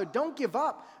each other, don't give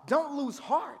up, don't lose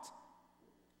heart.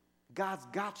 God's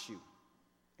got you,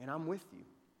 and I'm with you.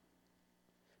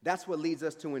 That's what leads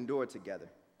us to endure together.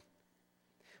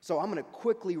 So I'm going to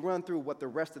quickly run through what the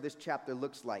rest of this chapter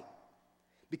looks like.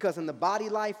 Because in the body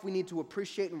life, we need to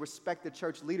appreciate and respect the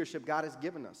church leadership God has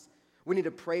given us. We need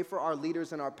to pray for our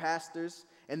leaders and our pastors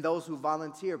and those who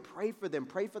volunteer. Pray for them.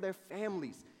 Pray for their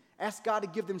families. Ask God to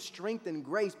give them strength and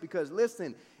grace because,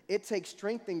 listen, it takes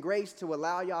strength and grace to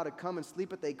allow y'all to come and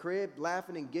sleep at their crib,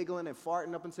 laughing and giggling and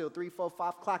farting up until 3, 4,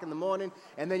 5 o'clock in the morning,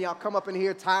 and then y'all come up in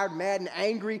here tired, mad, and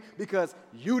angry because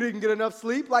you didn't get enough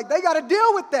sleep. Like, they got to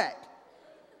deal with that.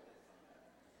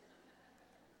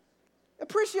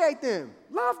 Appreciate them.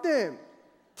 Love them.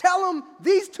 Tell them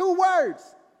these 2 words.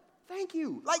 Thank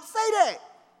you. Like, say that.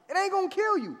 It ain't going to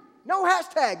kill you. No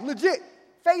hashtag, legit.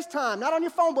 FaceTime, not on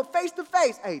your phone, but face to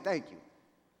face. Hey, thank you.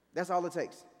 That's all it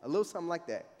takes. A little something like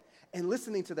that. And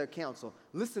listening to their counsel,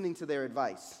 listening to their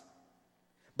advice.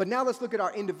 But now let's look at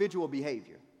our individual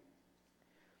behavior.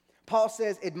 Paul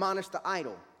says, admonish the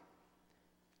idle.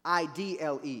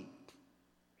 I-D-L-E.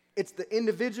 It's the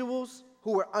individuals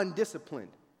who are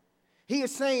undisciplined. He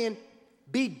is saying,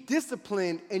 be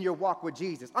disciplined in your walk with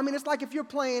Jesus. I mean, it's like if you're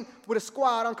playing with a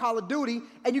squad on Call of Duty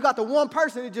and you got the one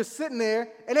person that's just sitting there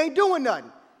and ain't doing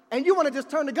nothing. And you want to just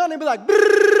turn the gun and be like,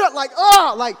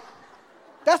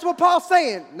 that's what Paul's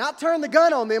saying. Not turn the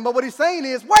gun on them, but what he's saying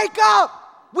is, wake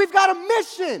up. We've got a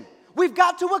mission. We've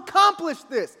got to accomplish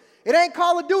this. It ain't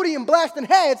Call of Duty and blasting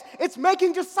heads. It's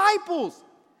making disciples.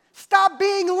 Stop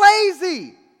being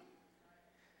lazy.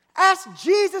 Ask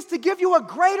Jesus to give you a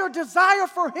greater desire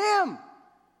for him.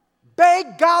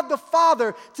 Beg God the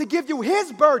Father to give you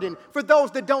his burden for those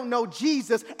that don't know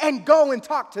Jesus and go and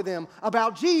talk to them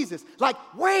about Jesus. Like,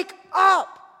 wake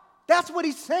up. That's what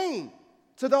he's saying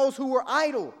to those who are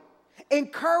idle.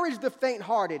 Encourage the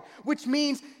faint-hearted, which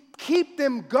means keep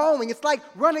them going. It's like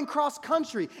running cross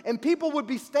country, and people would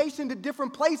be stationed at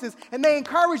different places, and they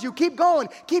encourage you, keep going,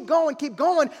 keep going, keep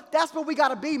going. That's what we got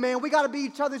to be, man. We got to be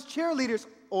each other's cheerleaders,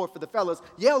 or for the fellas,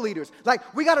 yell leaders.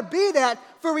 Like, we got to be that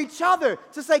for each other,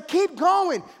 to say, keep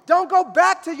going. Don't go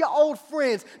back to your old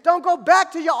friends. Don't go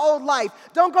back to your old life.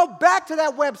 Don't go back to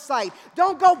that website.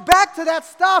 Don't go back to that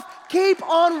stuff. Keep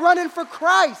on running for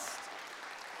Christ.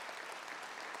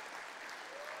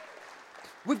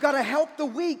 We've got to help the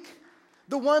weak,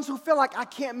 the ones who feel like, I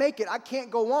can't make it, I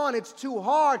can't go on, it's too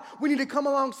hard. We need to come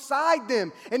alongside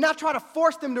them and not try to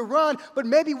force them to run, but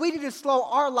maybe we need to slow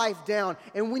our life down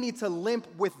and we need to limp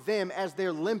with them as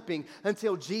they're limping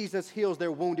until Jesus heals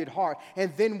their wounded heart.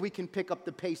 And then we can pick up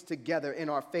the pace together in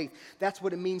our faith. That's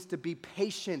what it means to be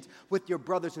patient with your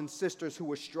brothers and sisters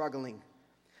who are struggling.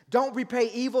 Don't repay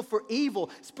evil for evil,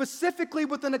 specifically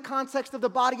within the context of the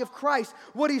body of Christ.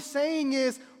 What he's saying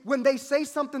is, when they say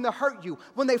something to hurt you,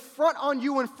 when they front on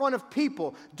you in front of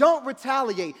people, don't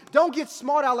retaliate. Don't get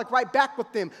smart aleck right back with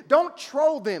them. Don't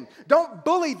troll them. Don't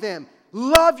bully them.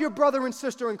 Love your brother and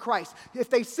sister in Christ. If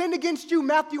they sin against you,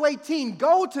 Matthew 18,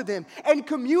 go to them and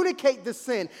communicate the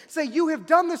sin. Say, you have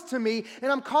done this to me,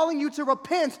 and I'm calling you to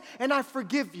repent, and I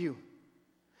forgive you.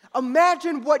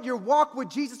 Imagine what your walk with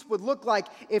Jesus would look like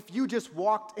if you just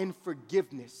walked in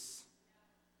forgiveness.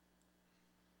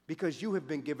 Because you have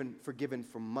been forgiven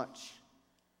for much.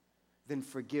 Then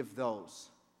forgive those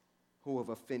who have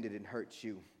offended and hurt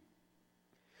you.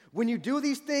 When you do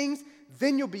these things,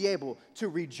 then you'll be able to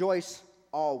rejoice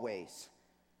always.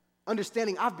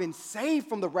 Understanding I've been saved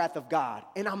from the wrath of God,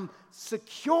 and I'm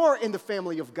secure in the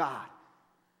family of God.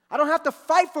 I don't have to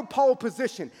fight for pole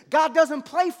position. God doesn't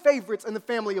play favorites in the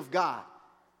family of God.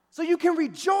 So you can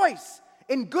rejoice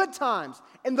in good times,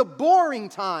 in the boring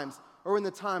times, or in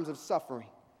the times of suffering.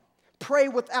 Pray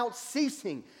without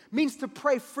ceasing means to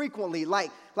pray frequently.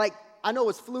 Like I know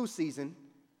it's flu season,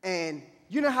 and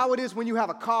you know how it is when you have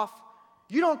a cough?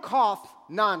 You don't cough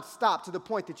nonstop to the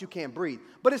point that you can't breathe.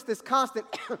 But it's this constant,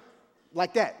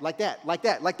 like that. Like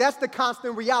that's the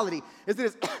constant reality. Is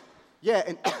this yeah,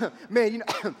 and man,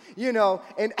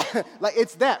 and like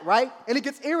it's that, right? And it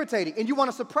gets irritating, and you want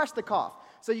to suppress the cough.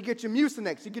 So you get your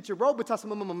Mucinex, you get your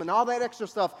Robitussin, and all that extra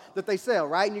stuff that they sell,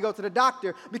 right? And you go to the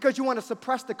doctor because you want to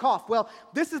suppress the cough. Well,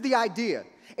 this is the idea.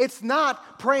 It's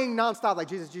not praying nonstop like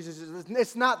Jesus, Jesus, Jesus.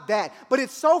 It's not that. But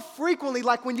it's so frequently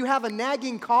like when you have a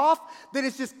nagging cough that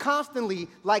it's just constantly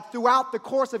like throughout the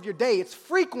course of your day. It's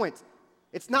frequent.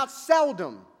 It's not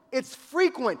seldom. It's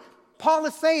frequent. Paul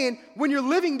is saying when you're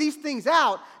living these things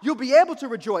out, you'll be able to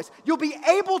rejoice. You'll be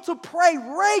able to pray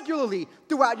regularly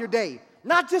throughout your day,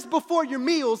 not just before your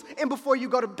meals and before you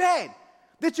go to bed.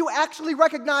 That you actually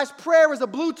recognize prayer as a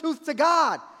Bluetooth to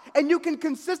God, and you can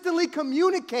consistently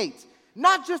communicate,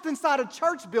 not just inside a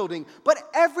church building, but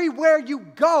everywhere you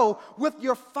go with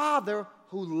your Father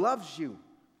who loves you.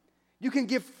 You can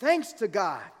give thanks to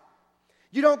God.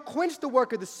 You don't quench the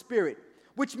work of the Spirit,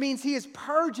 which means he is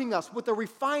purging us with a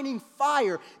refining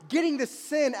fire, getting the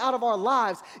sin out of our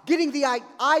lives, getting the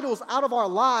idols out of our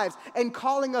lives, and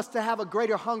calling us to have a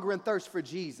greater hunger and thirst for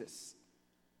Jesus.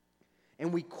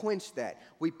 And we quench that.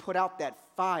 We put out that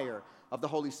fire of the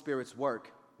Holy Spirit's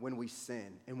work when we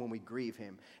sin and when we grieve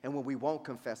him and when we won't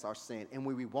confess our sin and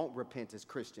when we won't repent as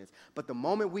Christians. But the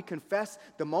moment we confess,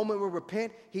 the moment we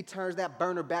repent, he turns that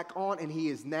burner back on, and he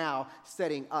is now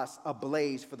setting us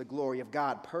ablaze for the glory of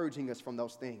God, purging us from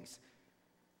those things.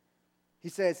 He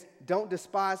says, don't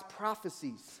despise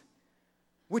prophecies,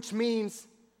 which means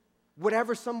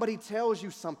whatever somebody tells you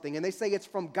something and they say it's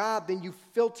from God, then you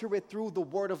filter it through the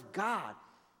word of God.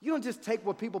 You don't just take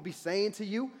what people be saying to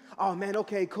you. Oh, man,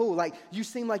 okay, cool. Like, you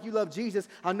seem like you love Jesus.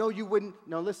 I know you wouldn't.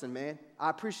 No, listen, man.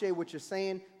 I appreciate what you're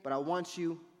saying, but I want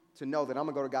you to know that I'm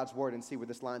going to go to God's word and see where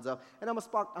this lines up. And I'm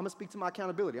going to speak to my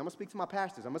accountability. I'm going to speak to my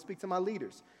pastors. I'm going to speak to my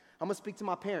leaders. I'm going to speak to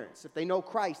my parents if they know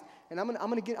Christ. And I'm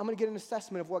going to get an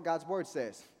assessment of what God's word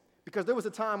says. Because there was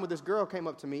a time where this girl came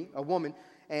up to me, a woman,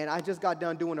 and I just got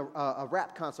done doing a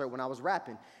rap concert when I was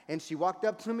rapping. And she walked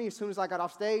up to me as soon as I got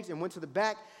off stage and went to the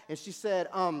back, and she said,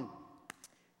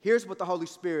 here's what the Holy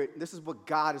Spirit, this is what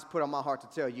God has put on my heart to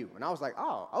tell you. And I was like,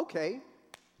 oh, okay,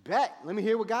 bet. Let me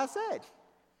hear what God said.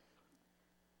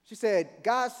 She said,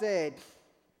 God said,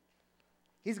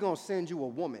 he's going to send you a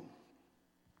woman.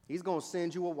 He's going to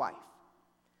send you a wife.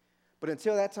 But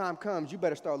until that time comes, you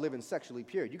better start living sexually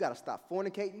pure. You got to stop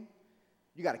fornicating.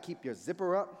 You got to keep your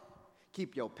zipper up,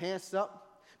 keep your pants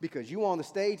up, because you on the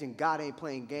stage and God ain't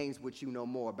playing games with you no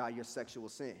more about your sexual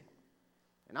sin.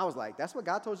 And I was like, that's what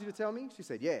God told you to tell me? She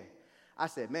said, yeah. I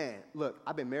said, man, look,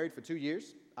 I've been married for 2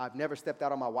 years. I've never stepped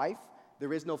out on my wife.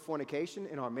 There is no fornication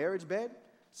in our marriage bed.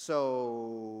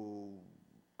 So,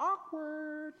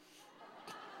 awkward.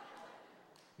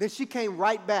 Then she came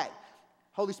right back.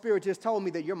 Holy Spirit just told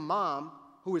me that your mom,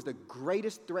 who is the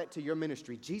greatest threat to your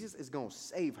ministry, Jesus is going to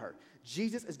save her.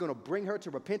 Jesus is going to bring her to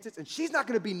repentance, and she's not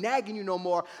going to be nagging you no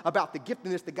more about the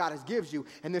giftedness that God has gives you.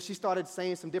 And then she started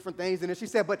saying some different things, and then she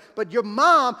said, but your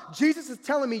mom, Jesus is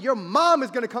telling me your mom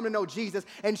is going to come to know Jesus,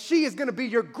 and she is going to be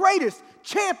your greatest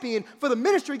champion for the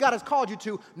ministry God has called you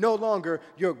to, no longer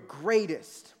your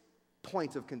greatest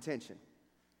point of contention.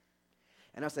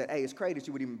 And I said, hey, it's crazy that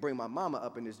you would even bring my mama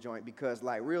up in this joint because,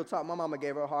 like, real talk, my mama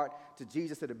gave her heart to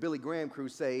Jesus at a Billy Graham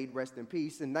crusade, rest in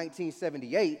peace, in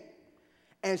 1978.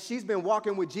 And she's been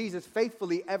walking with Jesus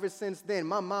faithfully ever since then.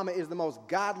 My mama is the most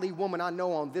godly woman I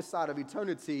know on this side of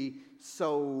eternity.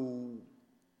 So,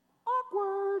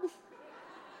 awkward.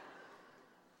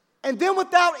 And then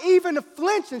without even a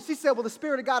flinching, she said, well, the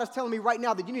Spirit of God is telling me right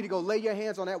now that you need to go lay your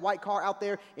hands on that white car out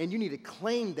there and you need to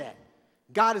claim that.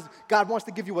 God wants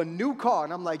to give you a new car.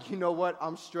 And I'm like, you know what?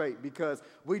 I'm straight because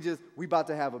we about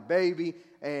to have a baby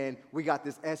and we got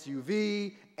this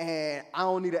SUV and I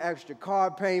don't need an extra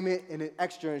car payment and an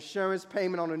extra insurance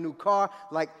payment on a new car.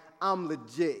 Like, I'm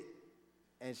legit.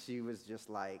 And she was just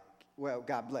like, well,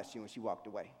 God bless you. And she walked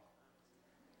away.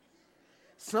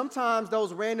 Sometimes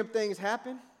those random things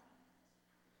happen.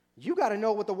 You got to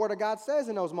know what the Word of God says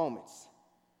in those moments.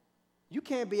 You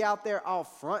can't be out there all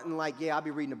fronting like, yeah, I'll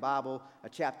be reading the Bible a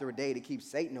chapter a day to keep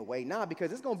Satan away. Nah, because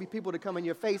there's going to be people that come in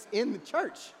your face in the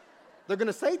church. They're going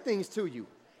to say things to you.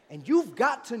 And you've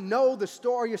got to know the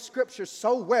story of Scripture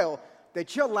so well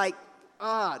that you're like,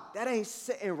 that ain't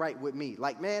sitting right with me.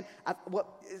 Like, man,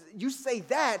 you say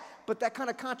that, but that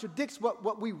kind of contradicts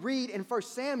what we read in 1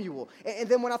 Samuel. And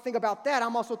then when I think about that,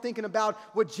 I'm also thinking about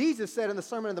what Jesus said in the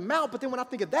Sermon on the Mount. But then when I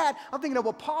think of that, I'm thinking of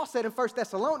what Paul said in 1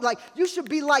 Thessalonians. Like, you should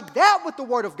be like that with the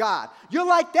Word of God. You're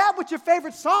like that with your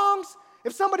favorite songs.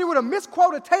 If somebody were to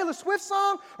misquote a Taylor Swift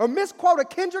song or misquote a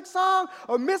Kendrick song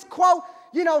or misquote,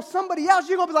 somebody else,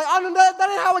 you're going to be like, oh, that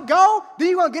ain't how it go. Then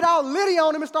you're going to get all litty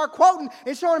on them and start quoting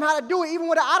and showing them how to do it, even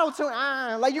with an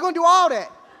auto-tune. Like, you're going to do all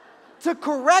that to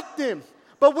correct them.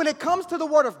 But when it comes to the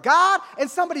Word of God and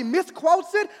somebody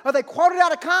misquotes it or they quote it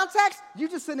out of context, you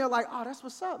just sitting there like, oh, that's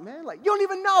what's up, man. Like, you don't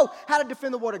even know how to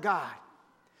defend the Word of God.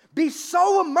 Be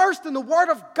so immersed in the Word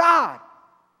of God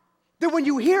that when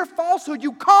you hear falsehood,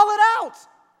 you call it out.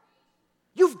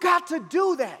 You've got to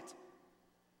do that.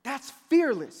 That's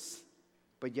fearless.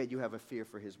 But yet you have a fear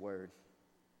for His Word.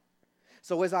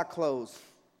 So as I close,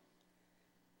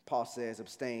 Paul says,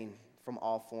 abstain from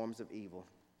all forms of evil.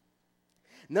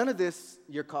 None of this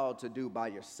you're called to do by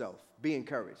yourself. Be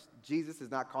encouraged. Jesus is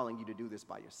not calling you to do this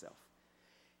by yourself.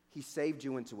 He saved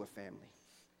you into a family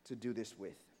to do this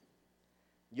with.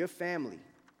 Your family,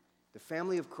 the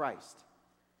family of Christ,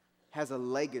 has a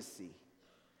legacy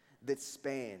that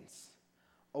spans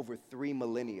over 3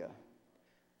 millennia.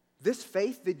 This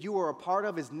faith that you are a part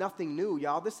of is nothing new,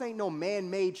 y'all. This ain't no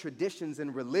man-made traditions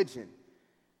and religion.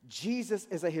 Jesus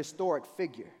is a historic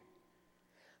figure.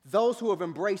 Those who have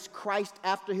embraced Christ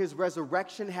after His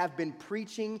resurrection have been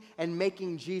preaching and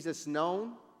making Jesus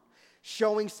known,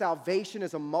 showing salvation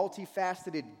as a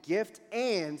multifaceted gift,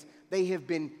 and they have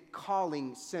been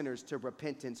calling sinners to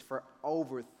repentance for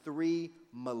over 3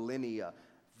 millennia.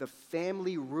 The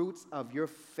family roots of your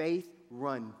faith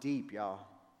run deep, y'all.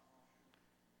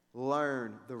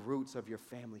 Learn the roots of your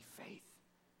family faith.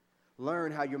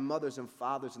 Learn how your mothers and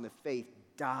fathers in the faith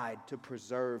died to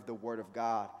preserve the Word of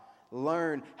God.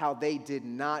 Learn how they did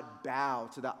not bow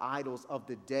to the idols of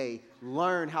the day.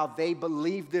 Learn how they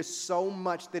believed this so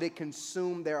much that it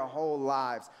consumed their whole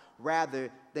lives. rather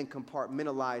than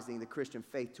compartmentalizing the Christian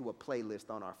faith to a playlist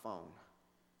on our phone.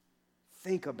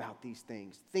 Think about these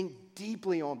things. Think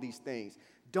deeply on these things.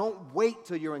 Don't wait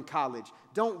till you're in college.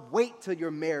 Don't wait till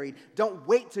you're married. Don't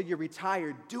wait till you're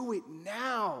retired. Do it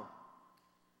now.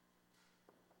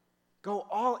 Go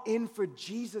all in for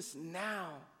Jesus now.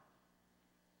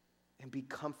 And be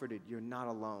comforted. You're not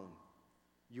alone.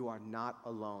 You are not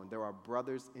alone. There are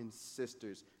brothers and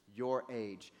sisters your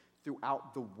age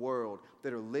throughout the world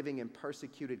that are living in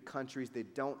persecuted countries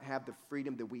that don't have the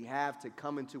freedom that we have to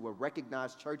come into a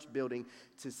recognized church building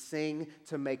to sing,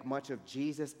 to make much of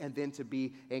Jesus, and then to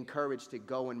be encouraged to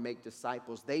go and make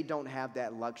disciples. They don't have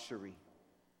that luxury.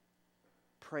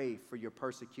 Pray for your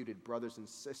persecuted brothers and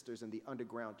sisters in the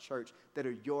underground church that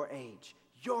are your age,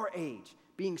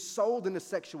 being sold into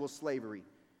sexual slavery,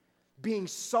 being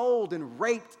sold and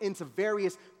raped into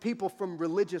various people from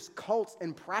religious cults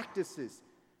and practices,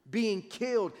 being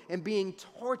killed and being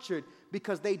tortured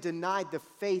because they denied the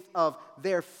faith of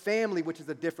their family, which is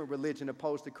a different religion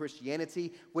opposed to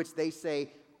Christianity, which they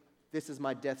say, this is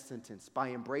my death sentence.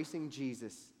 By embracing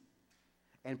Jesus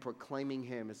and proclaiming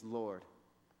him as Lord,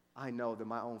 I know that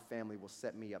my own family will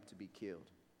set me up to be killed.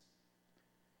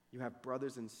 You have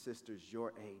brothers and sisters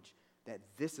your age that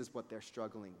this is what they're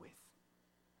struggling with.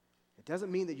 It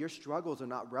doesn't mean that your struggles are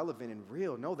not relevant and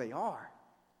real. No, they are.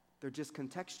 They're just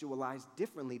contextualized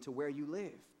differently to where you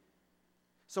live.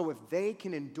 So if they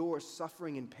can endure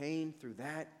suffering and pain through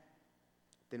that,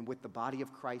 then with the body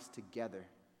of Christ together,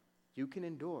 you can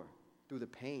endure through the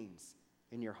pains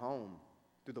in your home,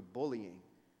 through the bullying,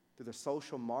 through the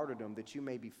social martyrdom that you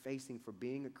may be facing for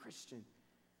being a Christian.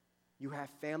 You have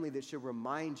family that should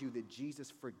remind you that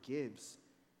Jesus forgives,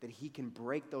 that he can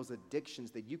break those addictions,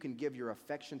 that you can give your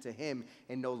affection to him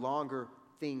and no longer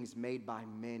things made by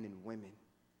men and women.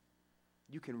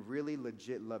 You can really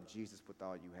legit love Jesus with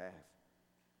all you have.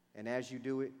 And as you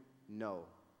do it, know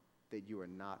that you are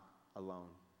not alone.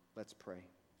 Let's pray.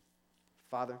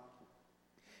 Father,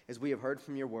 as we have heard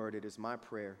from your word, it is my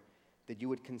prayer that you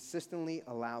would consistently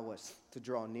allow us to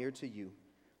draw near to you,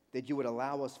 that you would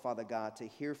allow us, Father God, to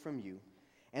hear from you,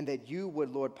 and that you would,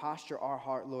 Lord, posture our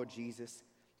heart, Lord Jesus,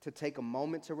 to take a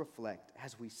moment to reflect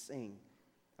as we sing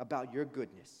about your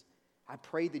goodness. I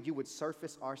pray that you would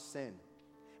surface our sin.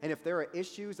 And if there are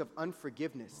issues of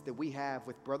unforgiveness that we have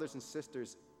with brothers and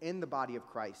sisters in the body of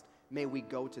Christ, may we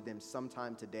go to them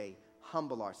sometime today,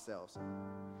 humble ourselves,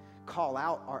 call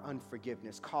out our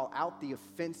unforgiveness, call out the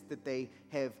offense that they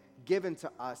have given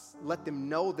to us, let them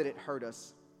know that it hurt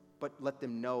us, but let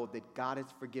them know that God has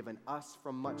forgiven us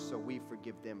from much, so we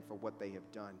forgive them for what they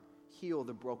have done. Heal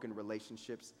the broken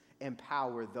relationships,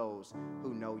 empower those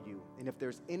who know you. And if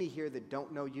there's any here that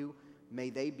don't know you, may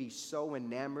they be so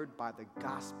enamored by the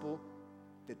gospel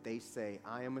that they say,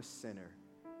 I am a sinner,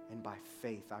 and by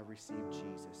faith I receive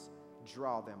Jesus.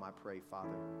 Draw them, I pray, Father,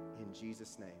 in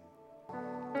Jesus' name.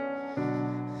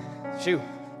 Shoo.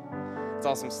 It's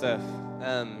awesome stuff.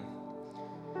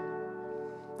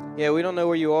 We don't know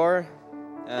where you are,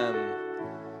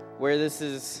 where this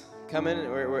is coming,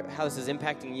 or how this is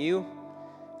impacting you.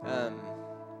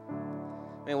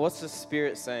 What's the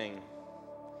Spirit saying?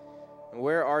 And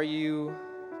where are you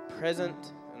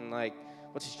present? And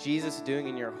what's Jesus doing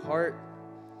in your heart?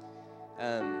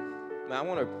 I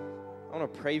want to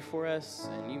pray for us,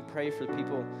 and you can pray for the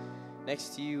people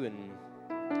next to you. And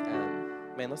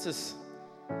let's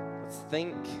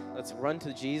think. Let's run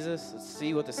to Jesus. Let's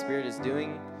see what the Spirit is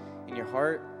doing in your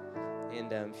heart.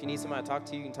 And if you need somebody to talk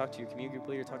to, you can talk to your community group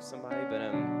leader, talk to somebody.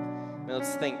 But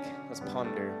let's think. Let's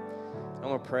ponder. I'm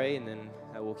going to pray, and then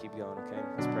we'll keep going, okay?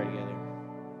 Let's pray together.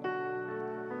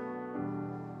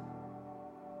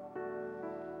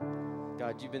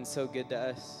 God, you've been so good to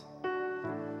us.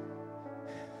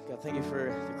 God, thank you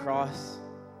for the cross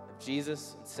of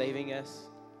Jesus and saving us.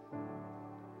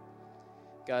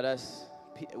 God,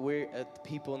 we're the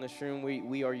people in this room.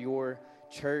 We are your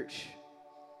church.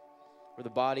 We're the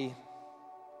body.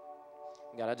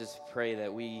 God, I just pray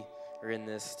that we are in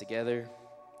this together.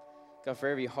 God, for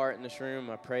every heart in this room,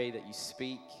 I pray that you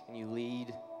speak and you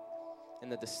lead,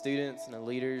 and that the students and the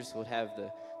leaders would have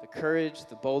the courage,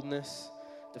 the boldness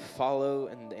to follow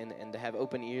and to have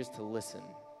open ears to listen.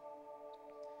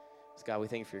 So God, we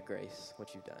thank you for your grace,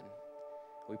 what you've done.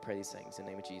 We pray these things in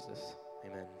the name of Jesus.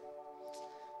 Amen.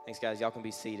 Thanks, guys. Y'all can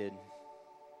be seated.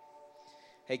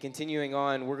 Hey, continuing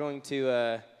on, we're going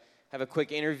to have a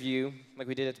quick interview like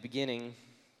we did at the beginning.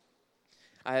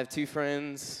 I have two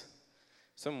friends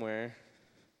somewhere.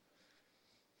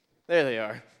 There they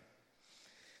are.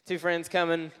 Two friends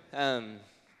coming. Give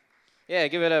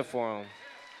it up for them.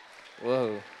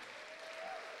 Whoa.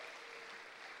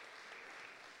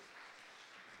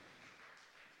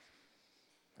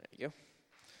 you go.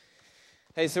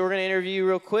 Hey, so we're going to interview you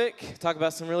real quick, talk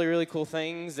about some really, really cool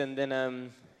things, and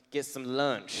then get some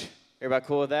lunch. Everybody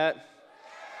cool with that?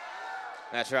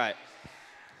 That's right.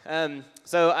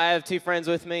 So I have two friends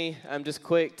with me. Just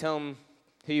quick, tell them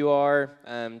who you are,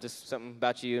 just something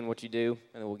about you and what you do,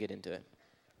 and then we'll get into it.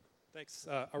 Thanks.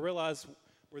 I realize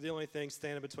we're the only thing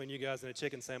standing between you guys and a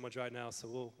chicken sandwich right now,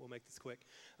 so we'll make this quick.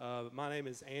 My name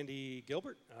is Andy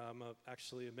Gilbert. I'm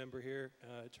actually a member here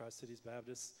at Tri-Cities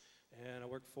Baptist, and I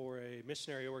work for a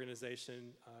missionary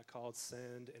organization called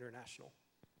Send International.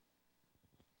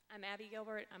 I'm Abby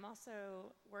Gilbert. I'm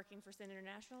also working for Send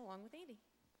International along with Andy.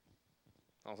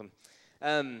 Awesome.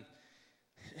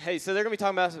 Hey, so they're going to be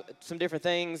talking about some different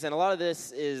things, and a lot of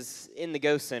this is in the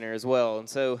Ghost Center as well. And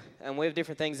so we have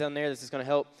different things down there that's just going to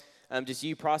help just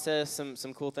you process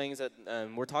some cool things that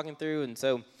we're talking through. And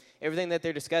so everything that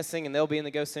they're discussing, and they'll be in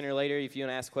the Ghost Center later if you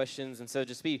want to ask questions. And so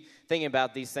just be thinking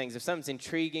about these things. If something's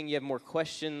intriguing, you have more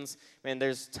questions, man,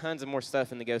 there's tons of more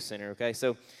stuff in the Ghost Center, okay?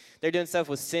 So they're doing stuff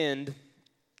with Send.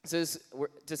 So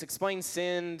just explain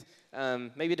Send,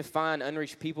 maybe define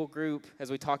unreached people group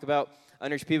as we talk about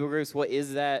unreached people groups. What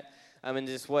is that? And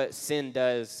just what Send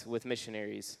does with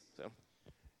missionaries.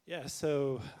 Yeah,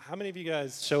 so how many of you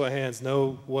guys, show of hands,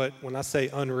 know when I say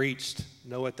unreached,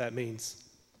 know what that means?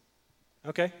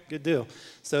 Okay, good deal.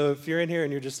 So if you're in here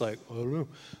and you're just like, I don't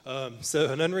know.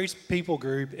 So an unreached people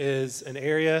group is an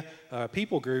area,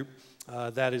 people group,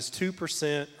 that is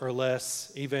 2% or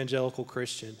less evangelical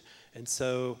Christian. And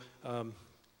so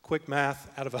quick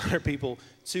math, out of 100 people,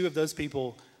 2 of those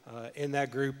people in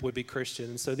that group would be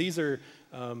Christian. And so these are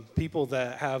people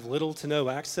that have little to no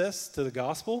access to the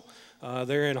gospel.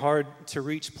 They're in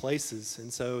hard-to-reach places,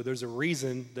 and so there's a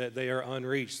reason that they are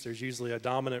unreached. There's usually a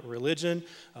dominant religion,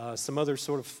 some other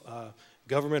sort of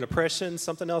government oppression,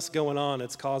 something else going on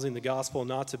that's causing the gospel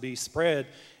not to be spread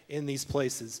in these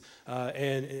places.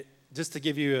 Just to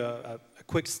give you a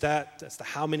quick stat as to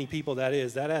how many people that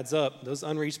is, that adds up. Those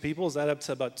unreached people is that up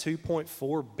to about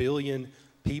 2.4 billion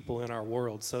people in our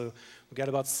world. So we've got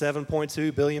about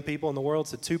 7.2 billion people in the world,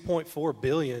 so 2.4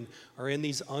 billion are in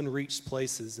these unreached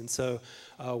places. And so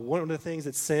one of the things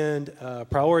that Send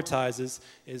prioritizes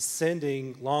is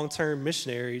sending long-term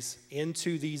missionaries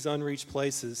into these unreached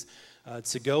places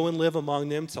to go and live among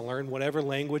them, to learn whatever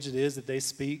language it is that they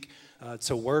speak,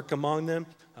 to work among them,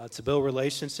 to build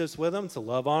relationships with them, to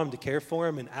love on them, to care for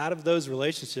them. And out of those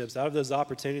relationships, out of those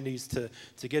opportunities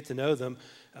to get to know them,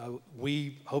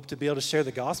 we hope to be able to share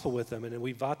the gospel with them. And then we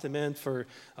invite them in for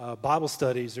Bible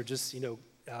studies or just,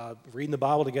 reading the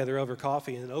Bible together over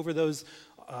coffee. And over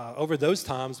those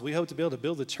times, we hope to be able to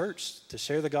build a church, to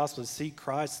share the gospel, to see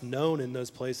Christ known in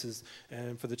those places,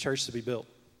 and for the church to be built.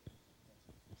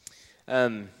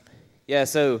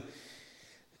 So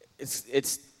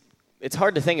it's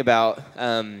hard to think about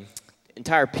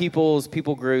entire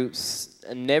people groups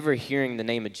never hearing the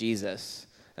name of Jesus.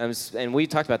 And we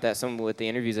talked about that some with the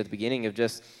interviews at the beginning of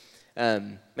just,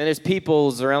 there's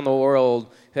peoples around the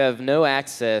world who have no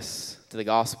access to the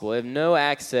gospel. They have no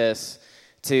access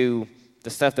to the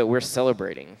stuff that we're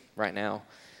celebrating right now.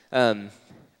 And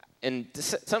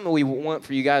something we want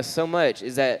for you guys so much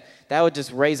is that would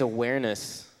just raise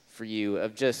awareness for you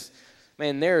of just,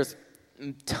 there's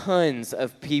tons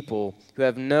of people who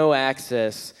have no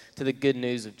access to the good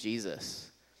news of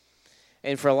Jesus.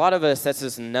 And for a lot of us, that's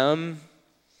just numb.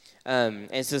 And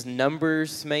it's just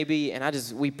numbers maybe,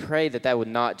 and we pray that would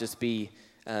not just be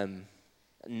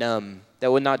numb.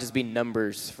 That would not just be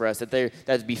numbers for us, that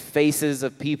would be faces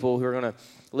of people who are going to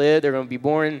live, they're going to be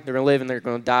born, they're going to live, and they're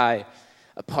going to die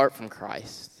apart from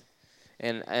Christ.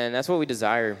 And that's what we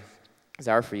desire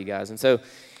for you guys. And so,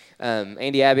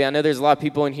 Andy, Abby, I know there's a lot of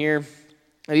people in here,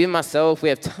 even myself, we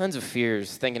have tons of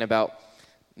fears thinking about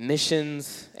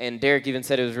missions, and Derek even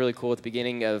said it was really cool at the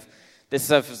beginning of this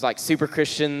stuff is like super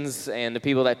Christians and the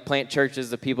people that plant churches,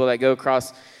 the people that go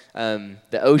across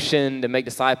the ocean to make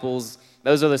disciples.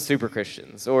 Those are the super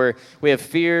Christians. Or we have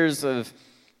fears of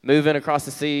moving across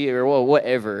the sea or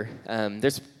whatever.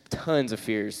 There's tons of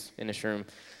fears in this room.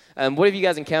 What have you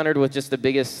guys encountered with just the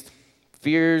biggest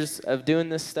fears of doing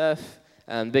this stuff,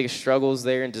 biggest struggles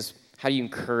there, and just how do you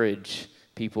encourage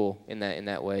people in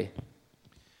that way?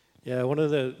 Yeah, one of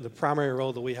the primary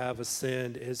role that we have with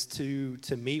Send is to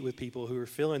meet with people who are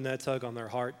feeling that tug on their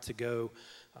heart to go.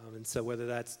 And so whether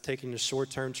that's taking a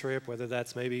short-term trip, whether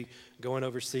that's maybe going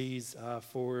overseas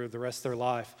for the rest of their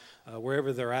life,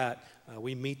 wherever they're at,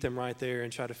 we meet them right there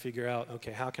and try to figure out,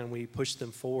 okay, how can we push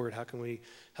them forward? How can we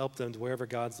help them to wherever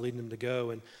God's leading them to go?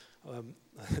 And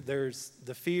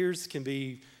the fears can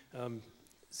be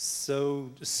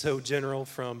so general,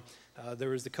 from There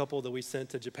was a couple that we sent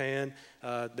to Japan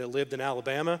that lived in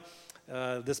Alabama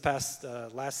this past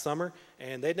last summer,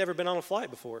 and they'd never been on a flight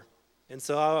before. And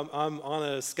so I'm on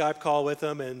a Skype call with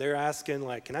them, and they're asking,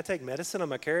 like, can I take medicine on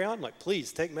my carry-on? I'm like,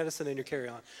 please, take medicine in your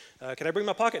carry-on. Can I bring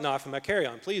my pocket knife in my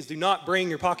carry-on? Please do not bring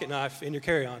your pocket knife in your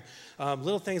carry-on.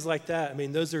 Little things like that. I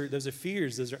mean, those are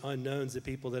fears, those are unknowns that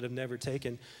people that have never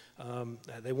taken,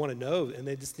 they want to know, and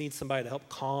they just need somebody to help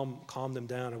calm them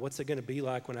down. Or what's it going to be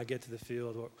like when I get to the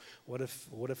field? Or what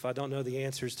if I don't know the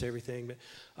answers to everything? But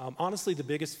honestly, the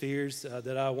biggest fears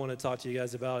that I want to talk to you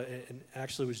guys about, and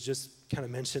actually was just kind of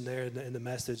mentioned there in the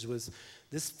message, was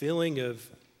this feeling of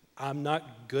I'm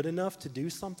not good enough to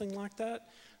do something like that.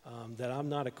 That I'm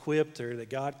not equipped, or that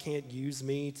God can't use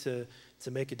me to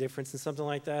make a difference in something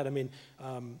like that. I mean,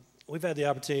 we've had the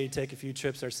opportunity to take a few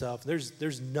trips ourselves.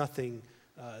 There's nothing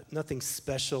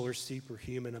special or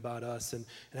superhuman about us. And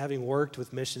having worked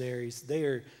with missionaries,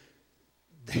 they're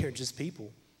just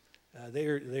people.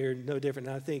 They're no different.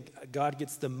 And I think God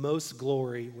gets the most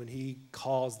glory when He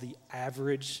calls the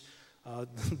average,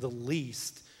 the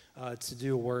least, to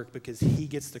do a work, because He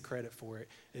gets the credit for it.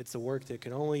 It's a work that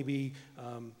can only be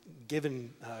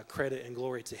given credit and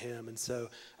glory to Him. And so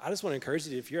I just want to encourage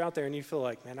you, if you're out there and you feel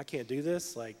like, man, I can't do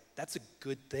this, like, that's a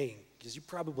good thing, because you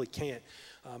probably can't.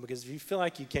 Because if you feel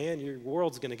like you can, your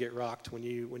world's going to get rocked when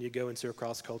you go into a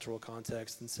cross-cultural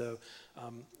context. And so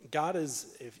God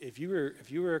is, if you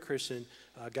were a Christian,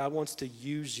 God wants to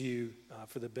use you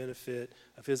for the benefit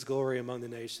of His glory among the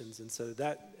nations. And so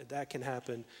that can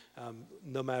happen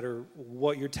no matter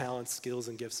what your talents, skills,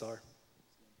 and gifts are.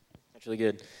 That's really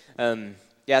good.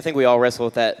 Yeah, I think we all wrestle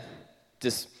with that,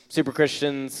 just super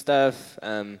Christian stuff,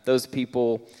 those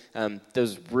people,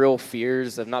 those real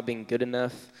fears of not being good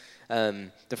enough.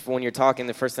 When you're talking,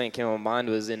 the first thing that came to my mind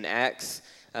was in Acts,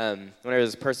 when there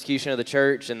was persecution of the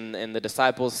church and the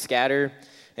disciples scatter.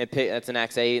 That's in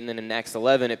Acts 8, and then in Acts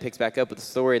 11, it picks back up with the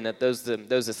story, and that those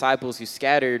disciples who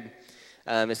scattered,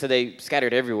 it said they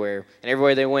scattered everywhere. And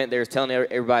everywhere they went, they were telling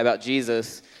everybody about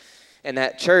Jesus. And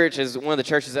that church is one of the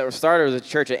churches that were started, was the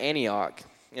church at Antioch.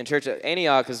 And church at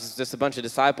Antioch is just a bunch of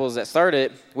disciples that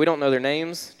started. We don't know their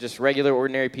names, just regular,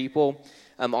 ordinary people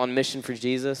on mission for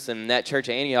Jesus. And that church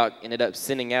at Antioch ended up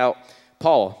sending out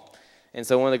Paul, and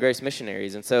so one of the greatest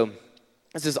missionaries. And so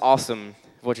this is awesome,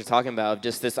 what you're talking about,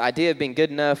 just this idea of being good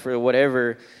enough or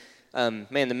whatever. Man,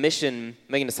 the mission,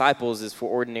 making disciples, is for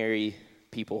ordinary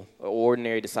people,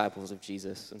 ordinary disciples of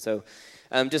Jesus. And so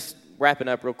just wrapping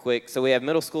up real quick. So we have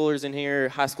middle schoolers in here,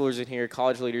 high schoolers in here,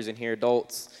 college leaders in here,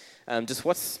 adults. Just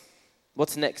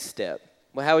what's next step?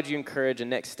 Well, how would you encourage a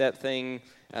next step thing,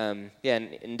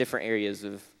 in different areas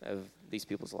of these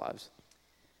people's lives?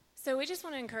 So we just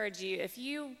want to encourage you, if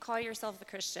you call yourself a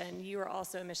Christian, you are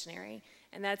also a missionary.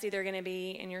 And that's either going to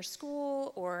be in your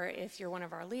school, or if you're one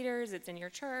of our leaders, it's in your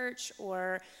church,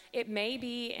 or it may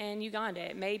be in Uganda,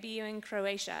 it may be in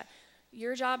Croatia.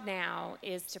 Your job now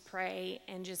is to pray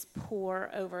and just pour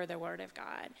over the Word of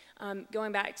God.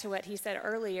 Going back to what he said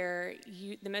earlier,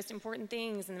 the most important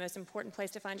things and the most important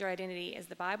place to find your identity is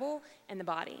the Bible and the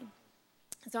body.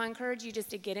 So I encourage you just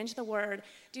to get into the Word.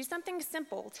 Do something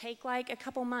simple. Take like a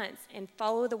couple months and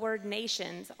follow the word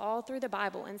nations all through the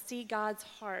Bible and see God's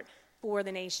heart for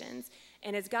the nations.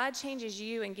 And as God changes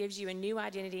you and gives you a new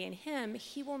identity in Him,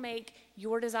 He will make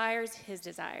your desires His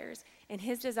desires. And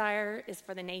His desire is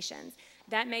for the nations.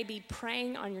 That may be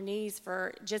praying on your knees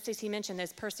for, just as he mentioned,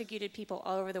 those persecuted people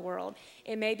all over the world.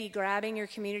 It may be grabbing your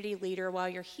community leader while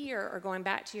you're here, or going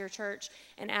back to your church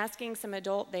and asking some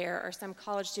adult there or some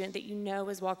college student that you know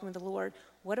is walking with the Lord,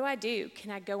 what do I do? Can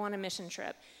I go on a mission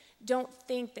trip? Don't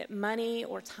think that money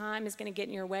or time is going to get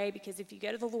in your way, because if you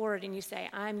go to the Lord and you say,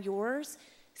 I'm yours,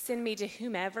 send me to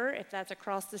whomever, if that's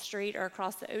across the street or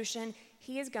across the ocean,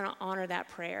 He is going to honor that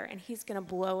prayer, and He's going to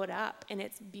blow it up, and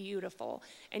it's beautiful.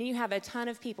 And you have a ton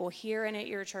of people here and at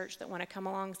your church that want to come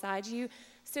alongside you.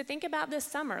 So think about this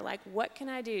summer, like, what can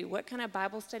I do? What kind of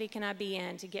Bible study can I be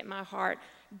in to get my heart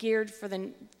geared for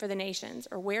the nations?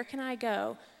 Or where can I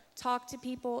go? Talk to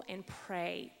people and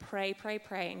pray,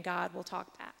 and God will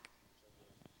talk back.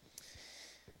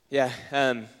 Yeah.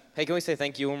 Hey, can we say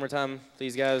thank you one more time,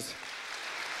 please, guys?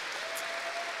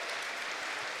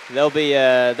 They'll be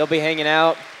hanging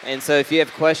out, and so if you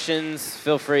have questions,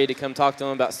 feel free to come talk to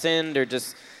them about Send or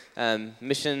just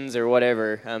missions or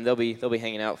whatever. They'll be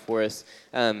hanging out for us.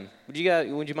 Would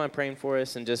you mind praying for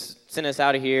us and just send us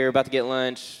out of here? About to get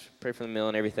lunch, pray for the meal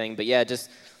and everything. But yeah, just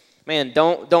man,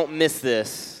 don't miss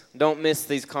this. Don't miss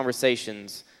these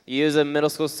conversations. You as a middle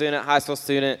school student, high school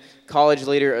student, college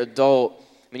leader, adult,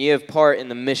 I mean, you have part in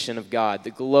the mission of God, the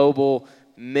global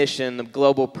mission, the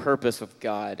global purpose of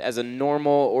God as a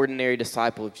normal, ordinary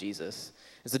disciple of Jesus.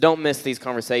 And so don't miss these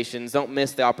conversations. Don't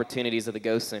miss the opportunities of the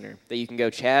Go Center that you can go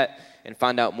chat and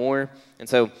find out more. And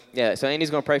so, so Andy's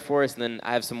going to pray for us, and then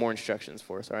I have some more instructions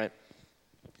for us, all right?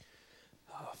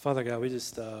 Father God, we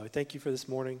just we thank you for this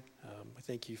morning. We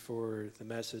thank you for the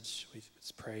message. We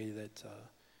just pray that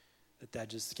that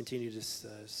just continue to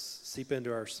seep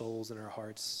into our souls and our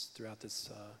hearts throughout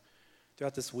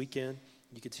this weekend.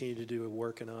 You continue to do a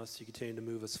work in us. You continue to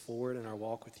move us forward in our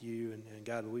walk with you. And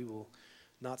God, we will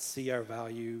not see our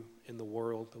value in the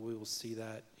world, but we will see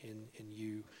that in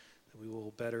you. That we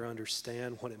will better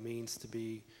understand what it means to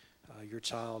be your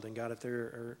child. And God, if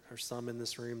there are some in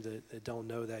this room that don't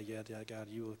know that yet, God,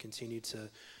 you will continue to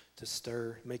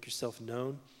stir, make yourself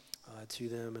known to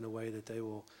them in a way that they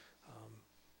will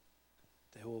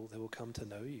come to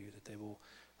know you, that they will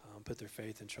put their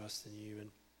faith and trust in you. And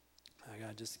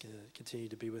God, just continue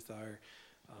to be with our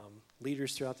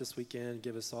leaders throughout this weekend.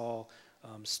 Give us all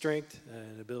strength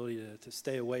and ability to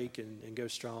stay awake and go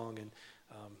strong. And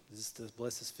just to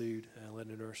bless this food and let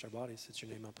it nourish our bodies. It's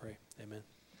your name I pray. Amen.